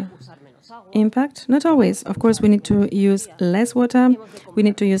your impact? Not always. Of course, we need to use less water, we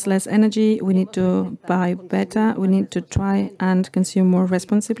need to use less energy, we need to buy better, we need to try and consume more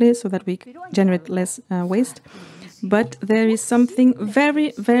responsibly so that we generate less waste. But there is something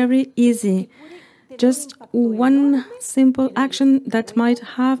very, very easy. Just one simple action that might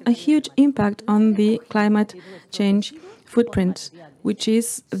have a huge impact on the climate change footprint, which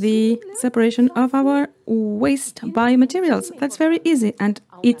is the separation of our waste by materials. That's very easy and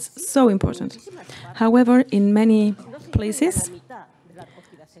it's so important. However, in many places,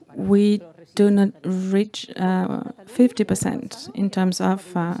 we do not reach 50% in terms of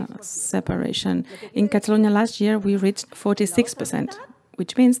separation. In Catalonia last year, we reached 46%,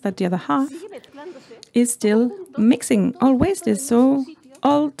 which means that the other half is still mixing. All waste is so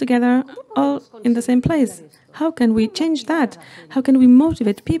all together, all in the same place. How can we change that? How can we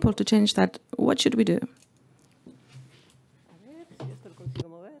motivate people to change that? What should we do?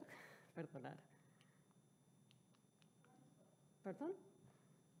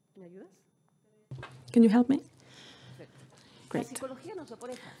 Can you help me? Great.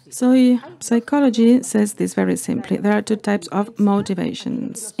 So psychology says this very simply. There are two types of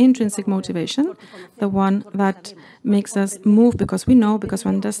motivations. Intrinsic motivation, the one that makes us move because we know, because we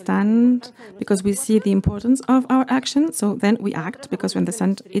understand, because we see the importance of our action. So then we act because we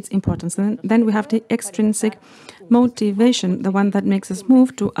understand its importance. And then we have the extrinsic motivation, the one that makes us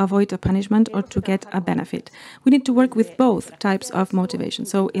move to avoid a punishment or to get a benefit. We need to work with both types of motivation.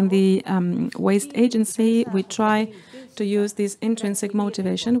 So in the waste agency, we try to use this intrinsic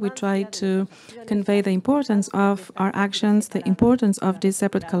motivation. We try to convey the importance of our actions, the importance of this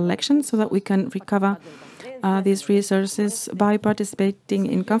separate collection, so that we can recover these resources by participating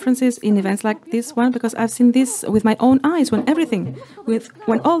in conferences, in events like this one, because I've seen this with my own eyes when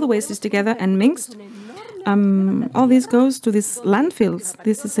all the waste is together and mixed. All this goes to these landfills.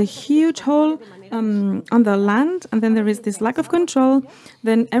 This is a huge hole on the land, and then there is this lack of control.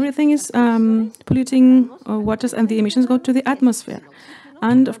 Then everything is polluting waters, and the emissions go to the atmosphere.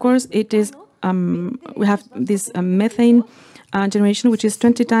 And of course, it is we have this methane generation, which is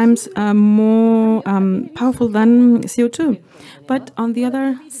 20 times more powerful than CO2. But on the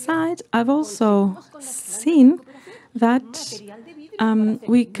other side, I've also seen that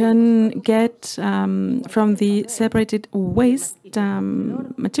we can get from the separated waste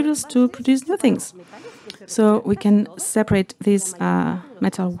materials to produce new things. So we can separate this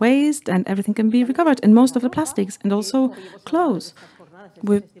metal waste and everything can be recovered, and most of the plastics, and also clothes.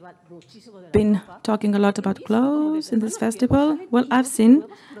 We've been talking a lot about clothes in this festival. Well, I've seen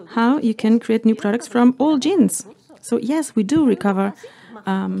how you can create new products from old jeans. So yes, we do recover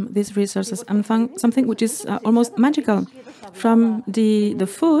these resources, and something which is almost magical. From the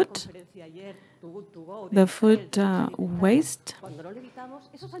food waste,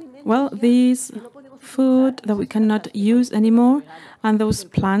 well, these food that we cannot use anymore, and those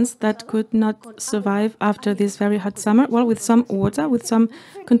plants that could not survive after this very hot summer, well, with some water, with some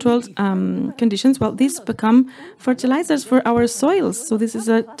controlled conditions, well, these become fertilizers for our soils. So this is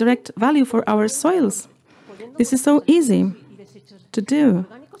a direct value for our soils. This is so easy to do,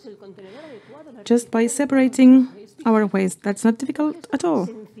 just by separating our waste. That's not difficult at all.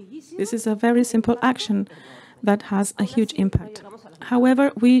 This is a very simple action that has a huge impact.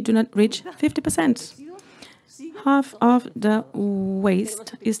 However, we do not reach 50%. Half of the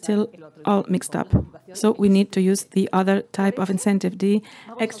waste is still all mixed up. So we need to use the other type of incentive, the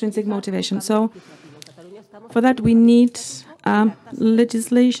extrinsic motivation. So for that, we need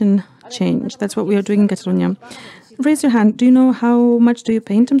legislation change. That's what we are doing in Catalonia. Raise your hand. Do you know how much do you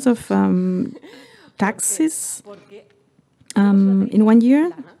pay in terms of taxes in 1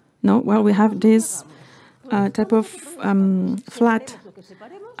 year? No? Well, we have this type of flat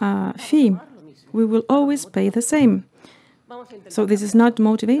fee. We will always pay the same. So this is not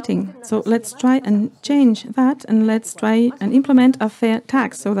motivating. So let's try and change that, and let's try and implement a fair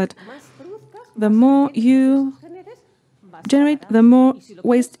tax, so that the more you generate, the more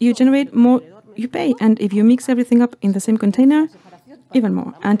waste you generate, more you pay. And if you mix everything up in the same container, even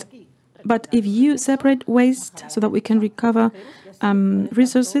more. But if you separate waste so that we can recover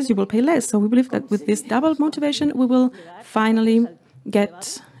resources, you will pay less. So we believe that with this double motivation, we will finally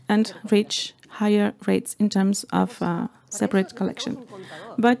get and reach higher rates in terms of separate collection.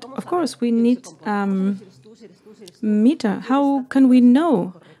 But of course, we need meter. How can we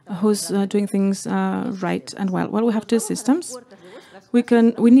know who's doing things right and well? Well, we have two systems.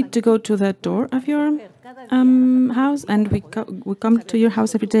 We need to go to the door of your house, and we come to your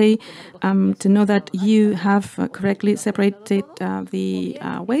house every day to know that you have correctly separated the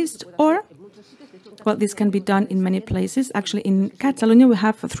waste. Or, well, this can be done in many places. Actually, in Catalonia, we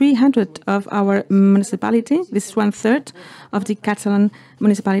have 300 of our municipalities. This is 1/3 of the Catalan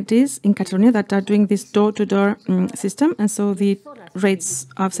municipalities in Catalonia that are doing this door-to-door system. And so the rates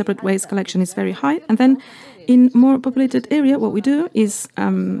of separate waste collection is very high. And then in more populated area, what we do is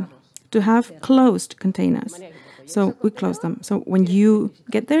to have closed containers. So we close them. So when you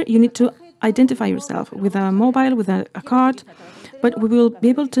get there, you need to identify yourself with a mobile, with a card. But we will be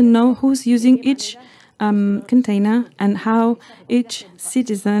able to know who's using each container and how each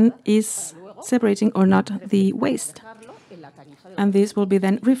citizen is separating or not the waste. And this will be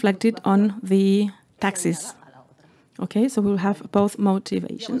then reflected on the taxes. Okay, so we'll have both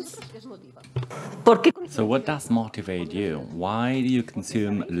motivations. So what does motivate you? Why do you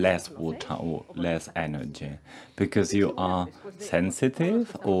consume less water or less energy? Because you are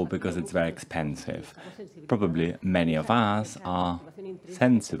sensitive, or because it's very expensive? Probably many of us are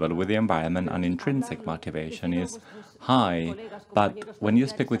sensible with the environment, and intrinsic motivation is high. But when you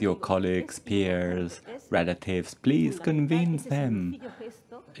speak with your colleagues, peers, relatives, please convince them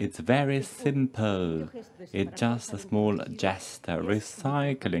it's very simple. It's just a small gesture.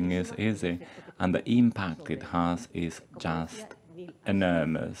 Recycling is easy, and the impact it has is just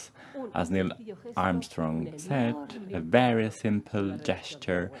enormous. As Neil Armstrong said, a very simple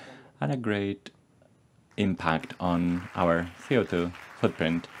gesture and a great impact on our CO2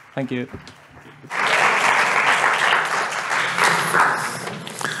 footprint. Thank you.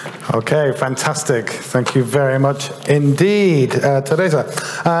 Okay, fantastic. Thank you very much indeed, Teresa.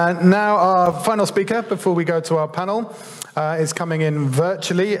 Now our final speaker before we go to our panel is coming in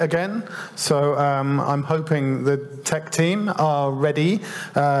virtually again. So I'm hoping the tech team are ready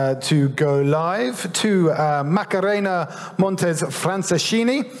to go live to Macarena Montes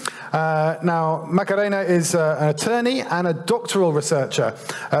Franceschini. Now, Macarena is an attorney and a doctoral researcher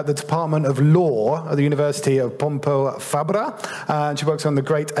at the Department of Law at the University of Pompeu, Fabra, and she works on the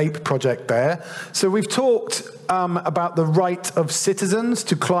Great Ape Project there. So we've talked about the right of citizens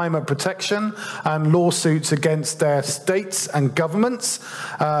to climate protection and lawsuits against their states and governments.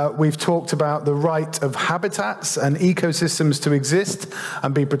 We've talked about the right of habitats and ecosystems to exist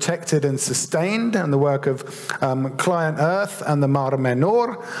and be protected and sustained, and the work of ClientEarth and the Mar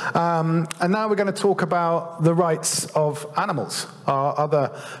Menor. And now we're going to talk about the rights of animals, our other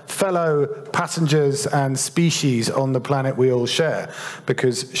fellow passengers and species on the planet we all share,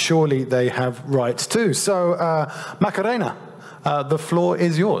 because surely they have rights too. So, Macarena, the floor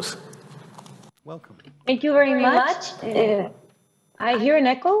is yours. Welcome. Thank you very much. I hear an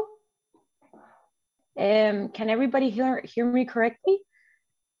echo. Can everybody hear me correctly?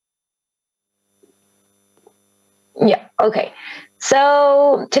 Yeah, okay.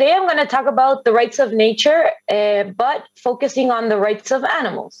 So today I'm going to talk about the rights of nature, but focusing on the rights of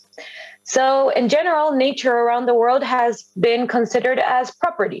animals. So in general, nature around the world has been considered as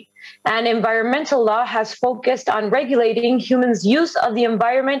property, and environmental law has focused on regulating humans' use of the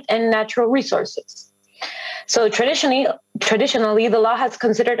environment and natural resources. So traditionally, the law has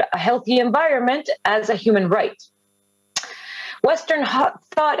considered a healthy environment as a human right. Western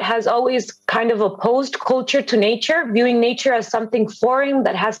thought has always kind of opposed culture to nature, viewing nature as something foreign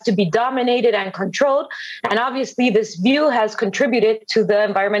that has to be dominated and controlled. And obviously, this view has contributed to the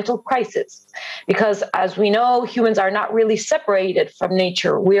environmental crisis, because as we know, humans are not really separated from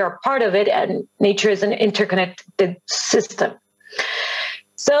nature. We are part of it, and nature is an interconnected system.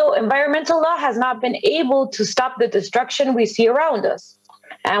 So environmental law has not been able to stop the destruction we see around us.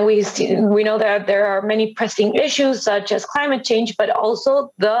 And we know that there are many pressing issues such as climate change, but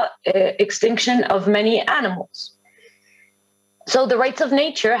also the extinction of many animals. So the rights of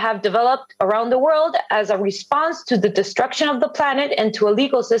nature have developed around the world as a response to the destruction of the planet and to a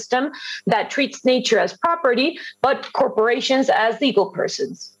legal system that treats nature as property, but corporations as legal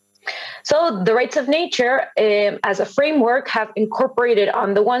persons. So the rights of nature as a framework have incorporated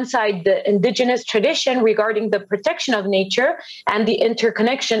on the one side the indigenous tradition regarding the protection of nature and the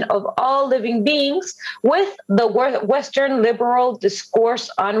interconnection of all living beings with the Western liberal discourse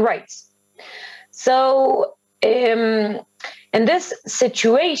on rights. So in this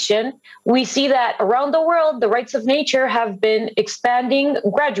situation, we see that around the world, the rights of nature have been expanding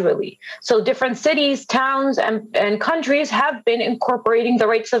gradually. So different cities, towns, and countries have been incorporating the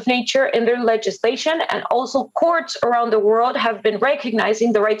rights of nature in their legislation, and also courts around the world have been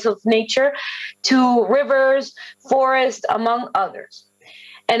recognizing the rights of nature to rivers, forests, among others.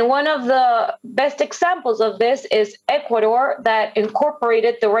 And one of the best examples of this is Ecuador, that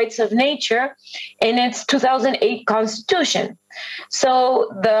incorporated the rights of nature in its 2008 constitution. So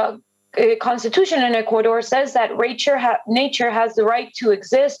the constitution in Ecuador says that nature has the right to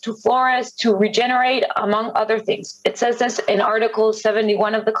exist, to flourish, to regenerate, among other things. It says this in Article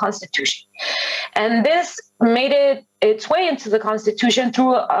 71 of the Constitution. And this made its way into the Constitution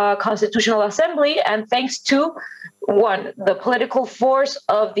through a constitutional assembly, and thanks to the political force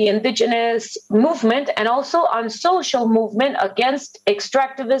of the indigenous movement, and also on social movement against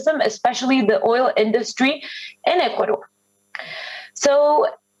extractivism, especially the oil industry in Ecuador. So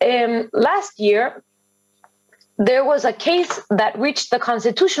last year, there was a case that reached the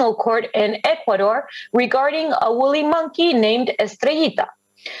Constitutional Court in Ecuador regarding a woolly monkey named Estrellita.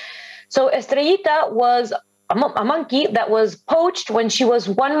 So Estrellita was a monkey that was poached when she was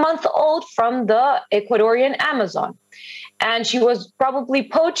 1 month old from the Ecuadorian Amazon. And she was probably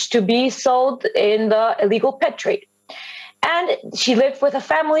poached to be sold in the illegal pet trade. And she lived with a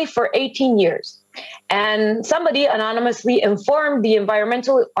family for 18 years. And somebody anonymously informed the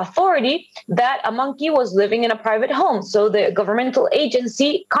environmental authority that a monkey was living in a private home. So the governmental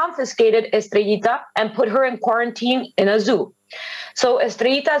agency confiscated Estrellita and put her in quarantine in a zoo. So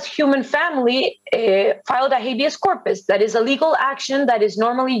Estrellita's human family filed a habeas corpus. That is a legal action that is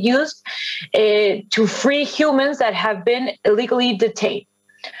normally used to free humans that have been illegally detained.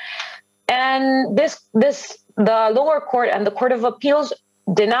 And the lower court and the Court of Appeals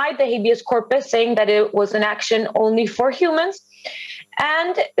denied the habeas corpus, saying that it was an action only for humans.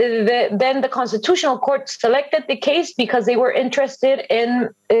 And then the Constitutional Court selected the case because they were interested in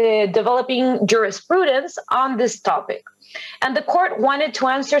developing jurisprudence on this topic. And the court wanted to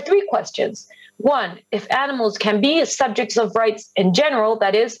answer three questions. One, if animals can be subjects of rights in general,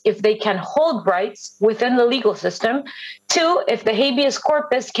 that is, if they can hold rights within the legal system. Two, if the habeas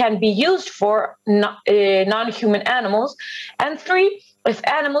corpus can be used for non-human animals. And three, if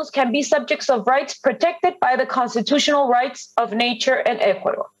animals can be subjects of rights protected by the constitutional rights of nature in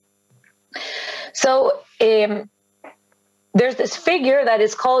Ecuador. So there's this figure that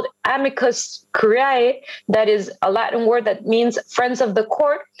is called amicus curiae, that is a Latin word that means friends of the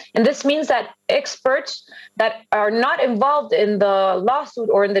court. And this means that experts that are not involved in the lawsuit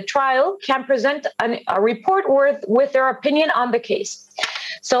or in the trial can present a report with their opinion on the case.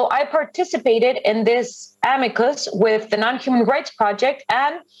 So I participated in this amicus with the Non-Human Rights Project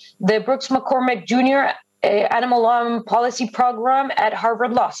and the Brooks McCormick Jr. Animal Law and Policy Program at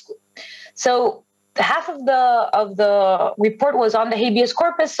Harvard Law School. So half of the report was on the habeas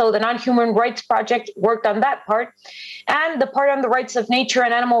corpus, so the Non-Human Rights Project worked on that part. And the part on the rights of nature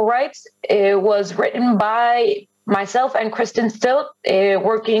and animal rights was written by myself and Kristen Still,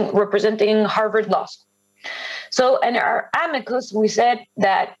 representing Harvard Law School. So in our amicus, we said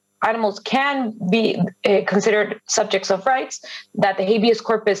that animals can be considered subjects of rights, that the habeas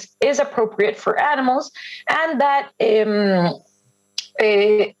corpus is appropriate for animals, and that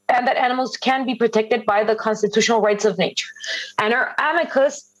animals can be protected by the constitutional rights of nature. And our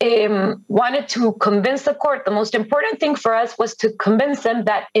amicus wanted to convince the court. The most important thing for us was to convince them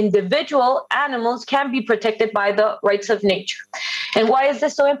that individual animals can be protected by the rights of nature. And why is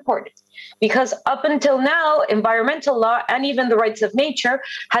this so important? Because up until now, environmental law and even the rights of nature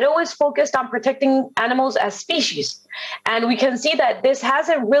had always focused on protecting animals as species. And we can see that this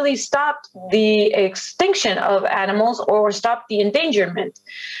hasn't really stopped the extinction of animals or stopped the endangerment.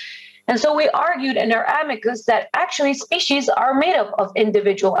 And so we argued in our amicus that actually species are made up of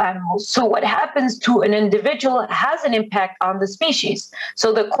individual animals. So what happens to an individual has an impact on the species.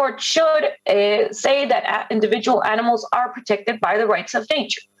 So the court should say that individual animals are protected by the rights of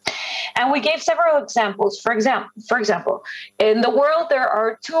nature. And we gave several examples. For example, in the world, there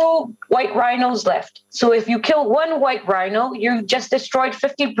are 2 white rhinos left. So if you kill one white rhino, you just destroyed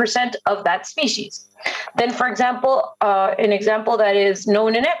 50% of that species. Then, for example, an example that is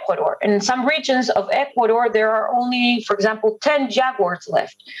known in Ecuador. In some regions of Ecuador, there are only, for example, 10 jaguars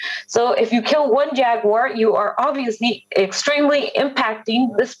left. So if you kill one jaguar, you are obviously extremely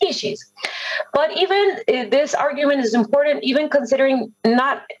impacting the species. But even this argument is important, even considering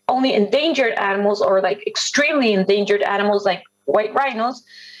not only endangered animals or like extremely endangered animals like white rhinos,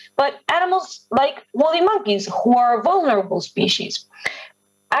 but animals like woolly monkeys who are vulnerable species.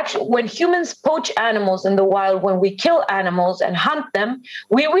 Actually, when humans poach animals in the wild, when we kill animals and hunt them,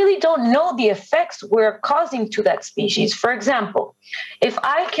 we really don't know the effects we're causing to that species. For example, if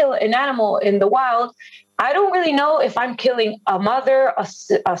I kill an animal in the wild, I don't really know if I'm killing a mother,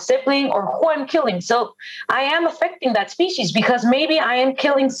 a sibling, or who I'm killing. So I am affecting that species because maybe I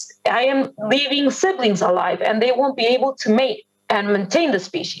am leaving siblings alive and they won't be able to mate and maintain the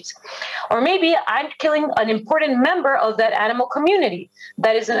species. Or maybe I'm killing an important member of that animal community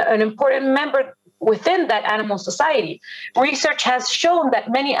that is an important member within that animal society. Research has shown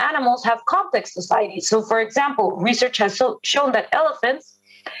that many animals have complex societies. So for example, research has shown that elephants,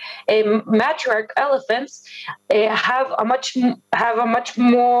 matriarch elephants, have a much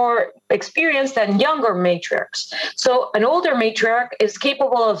more experience than younger matriarchs. So an older matriarch is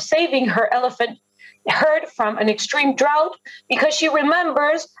capable of saving her elephant herd from an extreme drought because she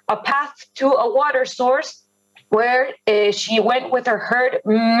remembers a path to a water source where she went with her herd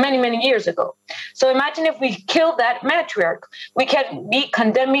many, many years ago. So imagine if we kill that matriarch, we can be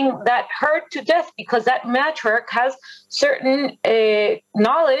condemning that herd to death because that matriarch has certain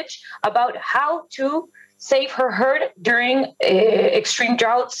knowledge about how to save her herd during extreme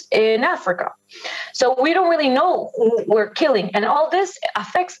droughts in Africa. So we don't really know who we're killing. And all this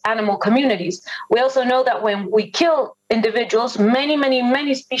affects animal communities. We also know that when we kill individuals, many, many,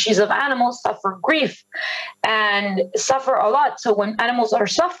 many species of animals suffer grief and suffer a lot. So when animals are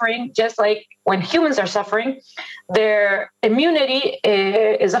suffering, just like when humans are suffering, their immunity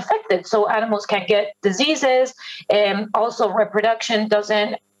is affected. So animals can get diseases, and also reproduction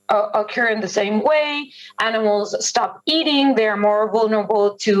doesn't occur in the same way. Animals stop eating. They're more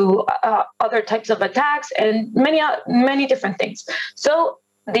vulnerable to other types of attacks and many different things. So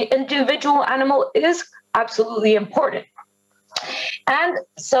the individual animal is absolutely important. And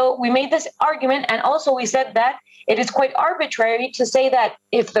so we made this argument, and also we said that it is quite arbitrary to say that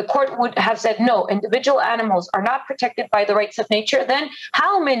if the court would have said, no, individual animals are not protected by the rights of nature, then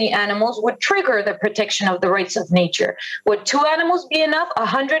how many animals would trigger the protection of the rights of nature? Would 2 animals be enough,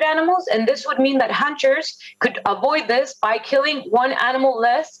 100 animals? And this would mean that hunters could avoid this by killing 1 animal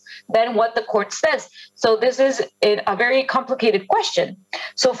less than what the court says. So this is a very complicated question.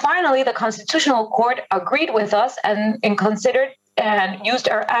 So finally, the Constitutional Court agreed with us and considered and used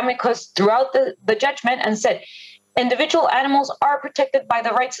our amicus throughout the judgment and said, individual animals are protected by the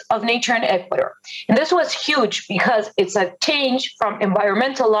rights of nature in Ecuador. And this was huge because it's a change from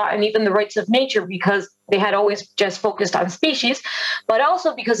environmental law and even the rights of nature, because they had always just focused on species, but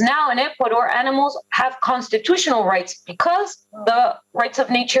also because now in Ecuador, animals have constitutional rights because the rights of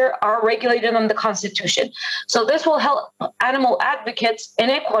nature are regulated in the Constitution. So this will help animal advocates in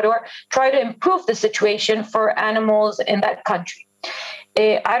Ecuador try to improve the situation for animals in that country.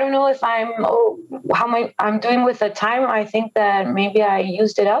 I don't know if I'm doing with the time. I think that maybe I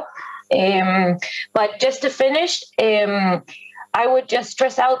used it up. But just to finish, I would just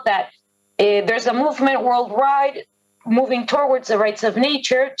stress out that there's a movement worldwide moving towards the rights of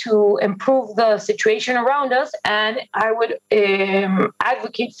nature to improve the situation around us. And I would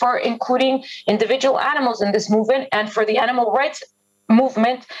advocate for including individual animals in this movement and for the animal rights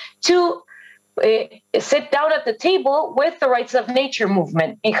movement to sit down at the table with the rights of nature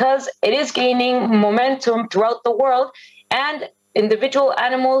movement, because it is gaining momentum throughout the world, and individual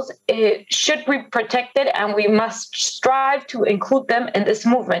animals should be protected, and we must strive to include them in this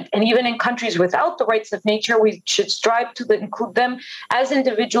movement. And even in countries without the rights of nature, we should strive to include them as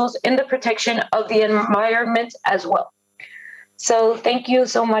individuals in the protection of the environment as well. So thank you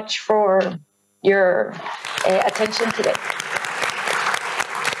so much for your attention today.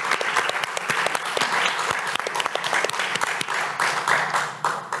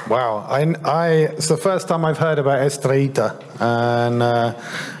 Wow, it's the first time I've heard about Estrellita, and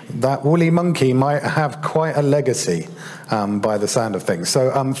that woolly monkey might have quite a legacy by the sound of things.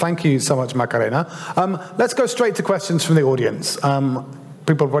 So thank you so much, Macarena. Let's go straight to questions from the audience.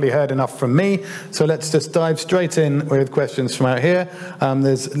 People have already heard enough from me, so let's just dive straight in with questions from out here.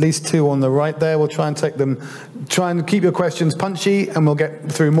 There's at least 2 on the right there. We'll try and take them. Try and keep your questions punchy, and we'll get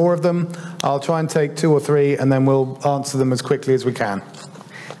through more of them. I'll try and take 2 or 3, and then we'll answer them as quickly as we can.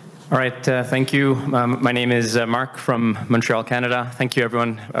 All right, thank you. My name is Mark from Montreal, Canada. Thank you,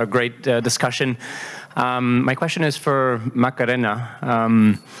 everyone. A great discussion. My question is for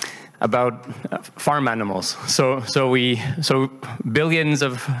Macarena about farm animals. So billions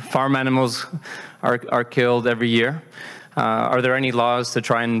of farm animals are killed every year. Are there any laws to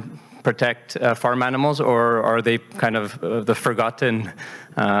try and protect farm animals, or are they kind of the forgotten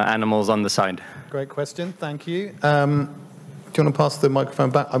animals on the side? Great question. Thank you. Do you want to pass the microphone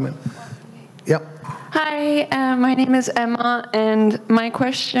back? Yep. Hi, my name is Emma, and my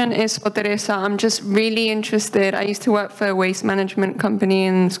question is for Teresa. I'm just really interested. I used to work for a waste management company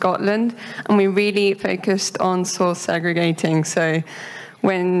in Scotland, and we really focused on source segregating. So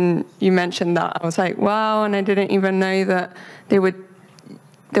when you mentioned that, I was like, wow, and I didn't even know that there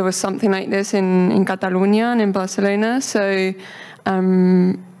was something like this in Catalonia and in Barcelona. So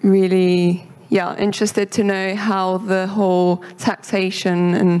I'm really interested to know how the whole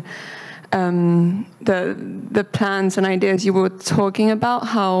taxation and the plans and ideas you were talking about,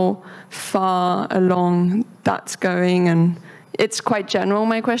 how far along that's going. And it's quite general,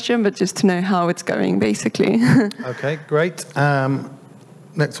 my question, but just to know how it's going, basically. Okay, great.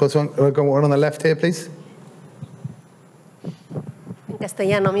 Next one, we'll go on the left here, please.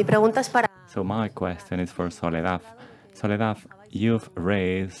 So my question is for Soledad. Soledad, you've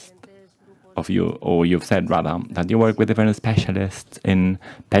said that you work with different specialists in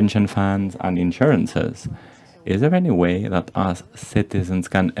pension funds and insurances. Is there any way that us citizens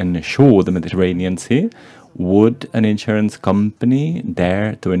can insure the Mediterranean Sea? Would an insurance company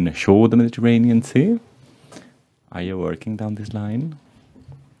dare to insure the Mediterranean Sea? Are you working down this line?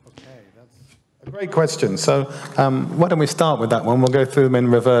 Okay, that's a great question. So why don't we start with that one? We'll go through them in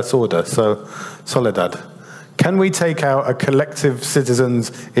reverse order. So, Soledad, can we take out a collective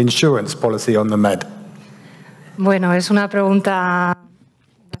citizens insurance policy on the Med? Bueno, es una pregunta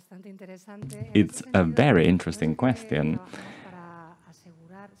bastante interesante. It's a very interesting question.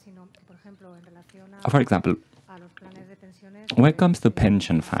 For example, when it comes to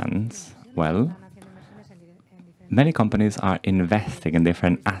pension funds, well, many companies are investing in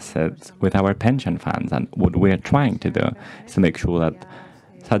different assets with our pension funds, and what we are trying to do is to make sure that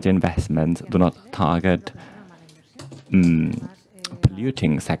such investments do not target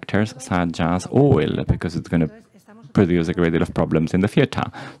polluting sectors such as oil, because it's going to produce a great deal of problems in the future.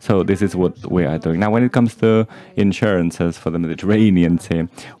 So this is what we are doing. Now, when it comes to insurances for the Mediterranean Sea,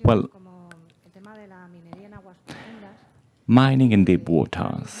 well, mining in deep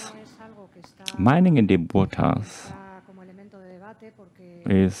waters. Mining in deep waters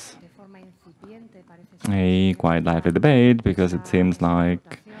is a quite lively debate, because it seems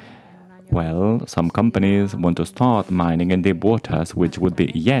like, well, some companies want to start mining in deep waters, which would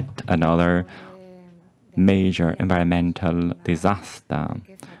be yet another major environmental disaster.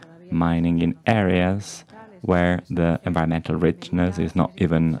 Mining in areas where the environmental richness is not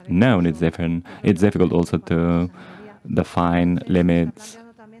even known. It's difficult also to define limits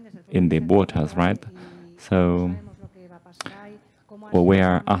in deep waters, right? So what we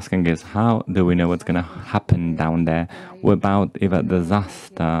are asking is, how do we know what's going to happen down there? What about if a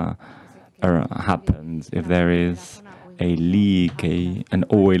disaster happens, if there is a leak, an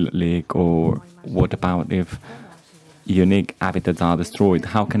oil leak, or what about if unique habitats are destroyed?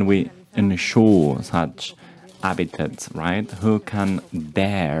 How can we ensure such habitats, right? Who can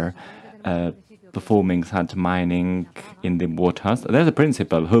dare performing such mining in the waters? There's a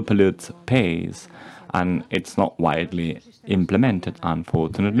principle, who pollutes pays, and it's not widely implemented,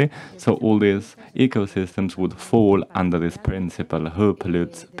 unfortunately. So all these ecosystems would fall under this principle, who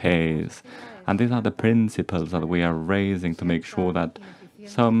pollutes pays. And these are the principles that we are raising to make sure that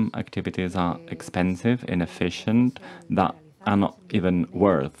some activities are expensive, inefficient, that are not even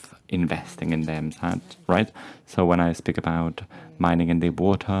worth investing in them, right? So when I speak about mining in deep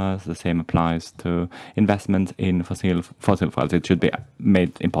waters, the same applies to investments in fossil fuels. It should be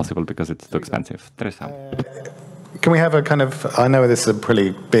made impossible because it's too expensive. Teresa. Can we have a kind of, I know this is a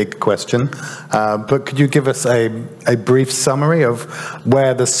pretty big question, but could you give us a brief summary of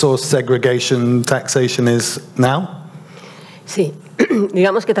where the source segregation taxation is now? Sí,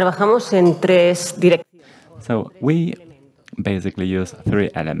 digamos que trabajamos en tres direcciones. So we basically use three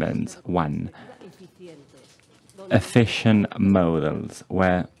elements. One, efficient models,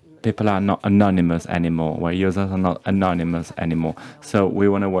 where people are not anonymous anymore, where users are not anonymous anymore. So we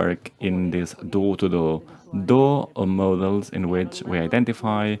want to work in this door-to-door models in which we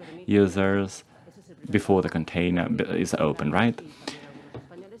identify users before the container is open, right?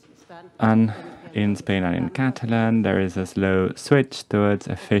 And in Spain and in Catalan, there is a slow switch towards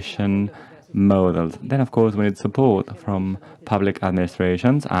efficient models. Then, of course, we need support from public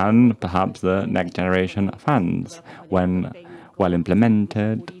administrations and perhaps the next generation funds. When well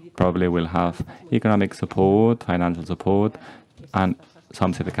implemented, probably will have economic support, financial support, and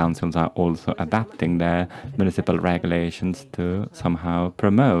some city councils are also adapting their municipal regulations to somehow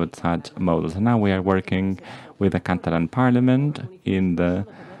promote such models. And now we are working with the Catalan Parliament in the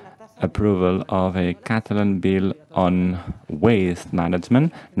approval of a Catalan bill on waste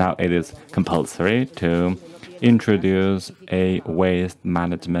management. Now it is compulsory to introduce a waste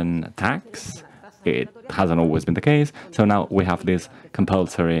management tax. It hasn't always been the case. So now we have this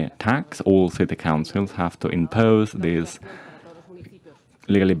compulsory tax. All city councils have to impose this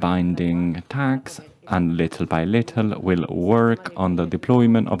legally binding tax, and little by little we'll work on the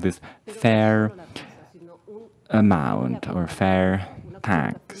deployment of this fair amount or fair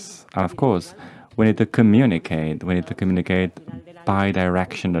tax. And of course, we need to communicate. We need to communicate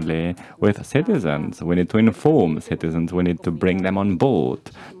bi-directionally with citizens. We need to inform citizens. We need to bring them on board,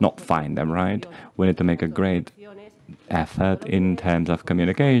 not find them, right? We need to make a great effort in terms of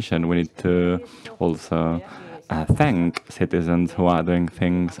communication. We need to also thank citizens who are doing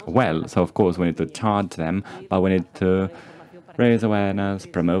things well. So, of course, we need to charge them, but we need to raise awareness,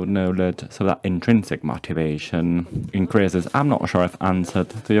 promote knowledge, so that intrinsic motivation increases. I'm not sure I've answered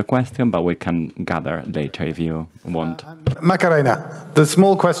to your question, but we can gather later if you want. Macarena, the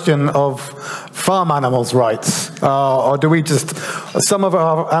small question of farm animals' rights, or do we just, some of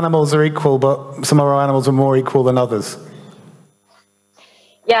our animals are equal, but some of our animals are more equal than others?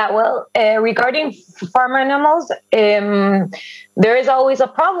 Yeah, well, regarding farm animals, there is always a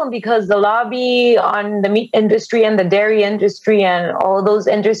problem because the lobby on the meat industry and the dairy industry and all those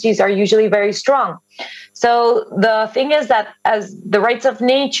industries are usually very strong. So the thing is that as the rights of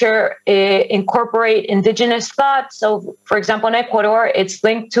nature incorporate indigenous thought, so for example, in Ecuador, it's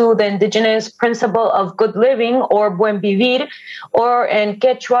linked to the indigenous principle of good living or buen vivir, or in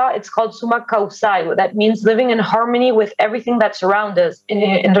Quechua, it's called suma causai. That means living in harmony with everything that's around us,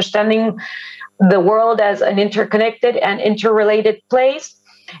 understanding the world as an interconnected and interrelated place.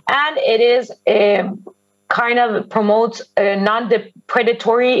 And it is kind of promotes a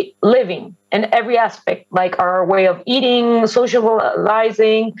non-predatory living in every aspect, like our way of eating,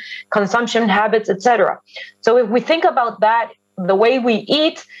 socializing, consumption habits, etc. So if we think about that, the way we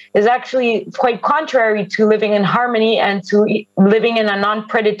eat is actually quite contrary to living in harmony and to living in a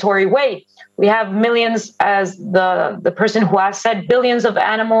non-predatory way. We have millions, as the person who has said, billions of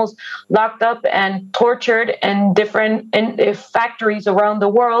animals locked up and tortured in different factories around the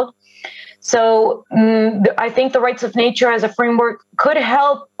world. So I think the rights of nature as a framework could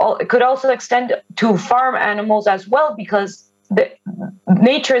help, could also extend to farm animals as well, because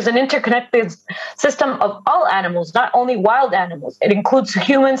nature is an interconnected system of all animals, not only wild animals. It includes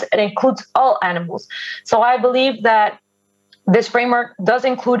humans, it includes all animals. So I believe that this framework does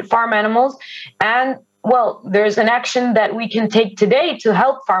include farm animals, and well, there's an action that we can take today to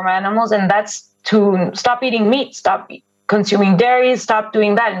help farm animals, and that's to stop eating meat, stop consuming dairy, stop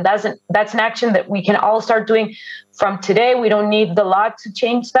doing that. And that's an action that we can all start doing from today. We don't need the law to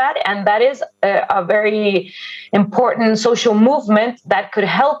change that. And that is a very important social movement that could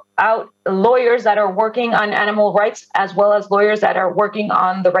help out lawyers that are working on animal rights, as well as lawyers that are working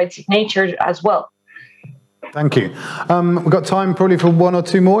on the rights of nature as well. Thank you. We've got time probably for one or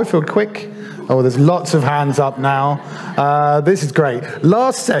two more if you're quick. Oh, there's lots of hands up now. This is great.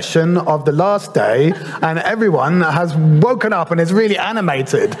 Last session of the last day, and everyone has woken up and is really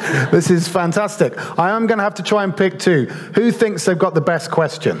animated. This is fantastic. I am going to have to try and pick two. Who thinks they've got the best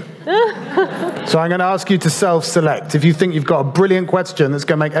question? So I'm going to ask you to self-select. If you think you've got a brilliant question that's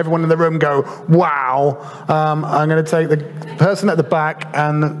going to make everyone in the room go, wow, I'm going to take the person at the back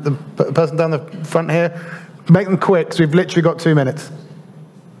and the person down the front here. Make them quick, because we've literally got 2 minutes.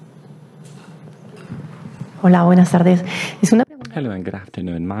 Hola, buenas tardes. Hello and good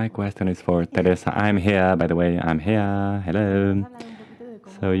afternoon. My question is for Teresa. I'm here, by the way, I'm here. Hello.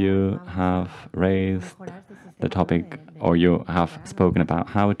 So you have raised the topic, or you have spoken about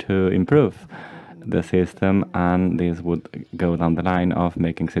how to improve the system, and this would go down the line of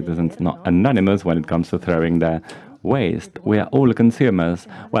making citizens not anonymous when it comes to throwing their waste. We are all consumers.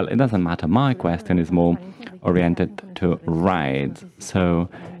 Well, it doesn't matter. My question is more oriented to rights. So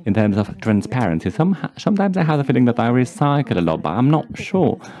in terms of transparency, sometimes I have the feeling that I recycle a lot, but I'm not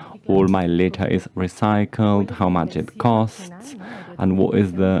sure all my litter is recycled, how much it costs, and what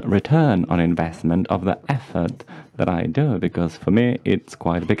is the return on investment of the effort that I do, because for me it's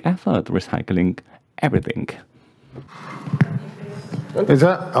quite a big effort recycling everything. Is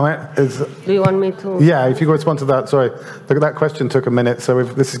that, Do you want me to? Yeah, if you could respond to that, sorry. That question took a minute, so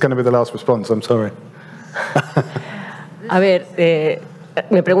this is going to be the last response, I'm sorry. A ver,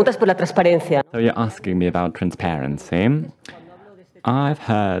 me preguntas por la transparencia. So you're asking me about transparency. I've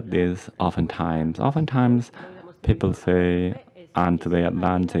heard this oftentimes. Oftentimes people say, and today at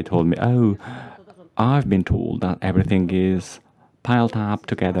lunch they told me, oh, I've been told that everything is piled up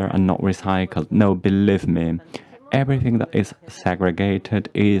together and not recycled. No, believe me, everything that is segregated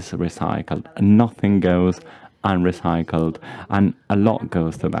is recycled. Nothing goes unrecycled, and a lot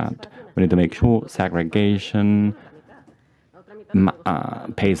goes to that. We need to make sure segregation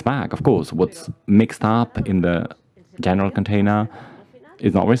pays back. Of course, what's mixed up in the general container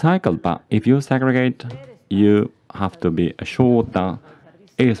is not recycled, but if you segregate, you have to be assured that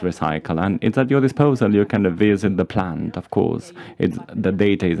is recycled, and it's at your disposal. You can visit the plant, of course. The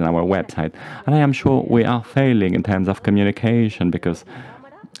data is on our website, and I am sure we are failing in terms of communication, because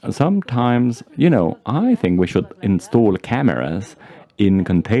sometimes, I think we should install cameras in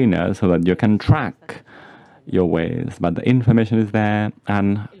containers so that you can track your waste, but the information is there,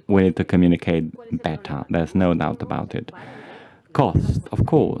 and we need to communicate better. There's no doubt about it. Cost, of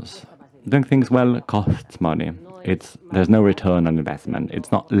course. Doing things well costs money. There's no return on investment.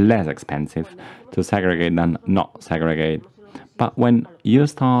 It's not less expensive to segregate than not segregate. But when you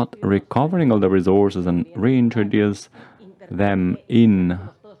start recovering all the resources and reintroduce them in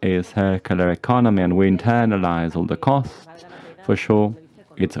a circular economy, and we internalize all the costs, for sure,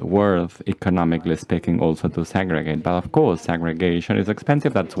 it's worth, economically speaking, also to segregate. But of course, segregation is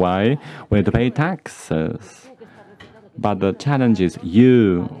expensive. That's why we need to pay taxes. But the challenge is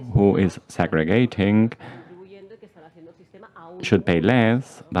you, who is segregating, should pay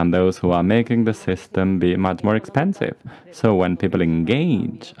less than those who are making the system be much more expensive. So when people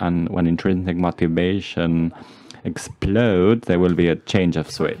engage and when intrinsic motivation explodes, there will be a change of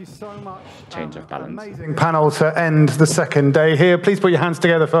switch, change of balance. Amazing panel to end the second day here. Please put your hands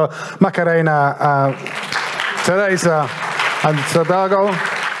together for Macarena, Teresa and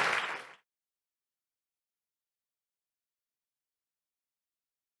Soledad.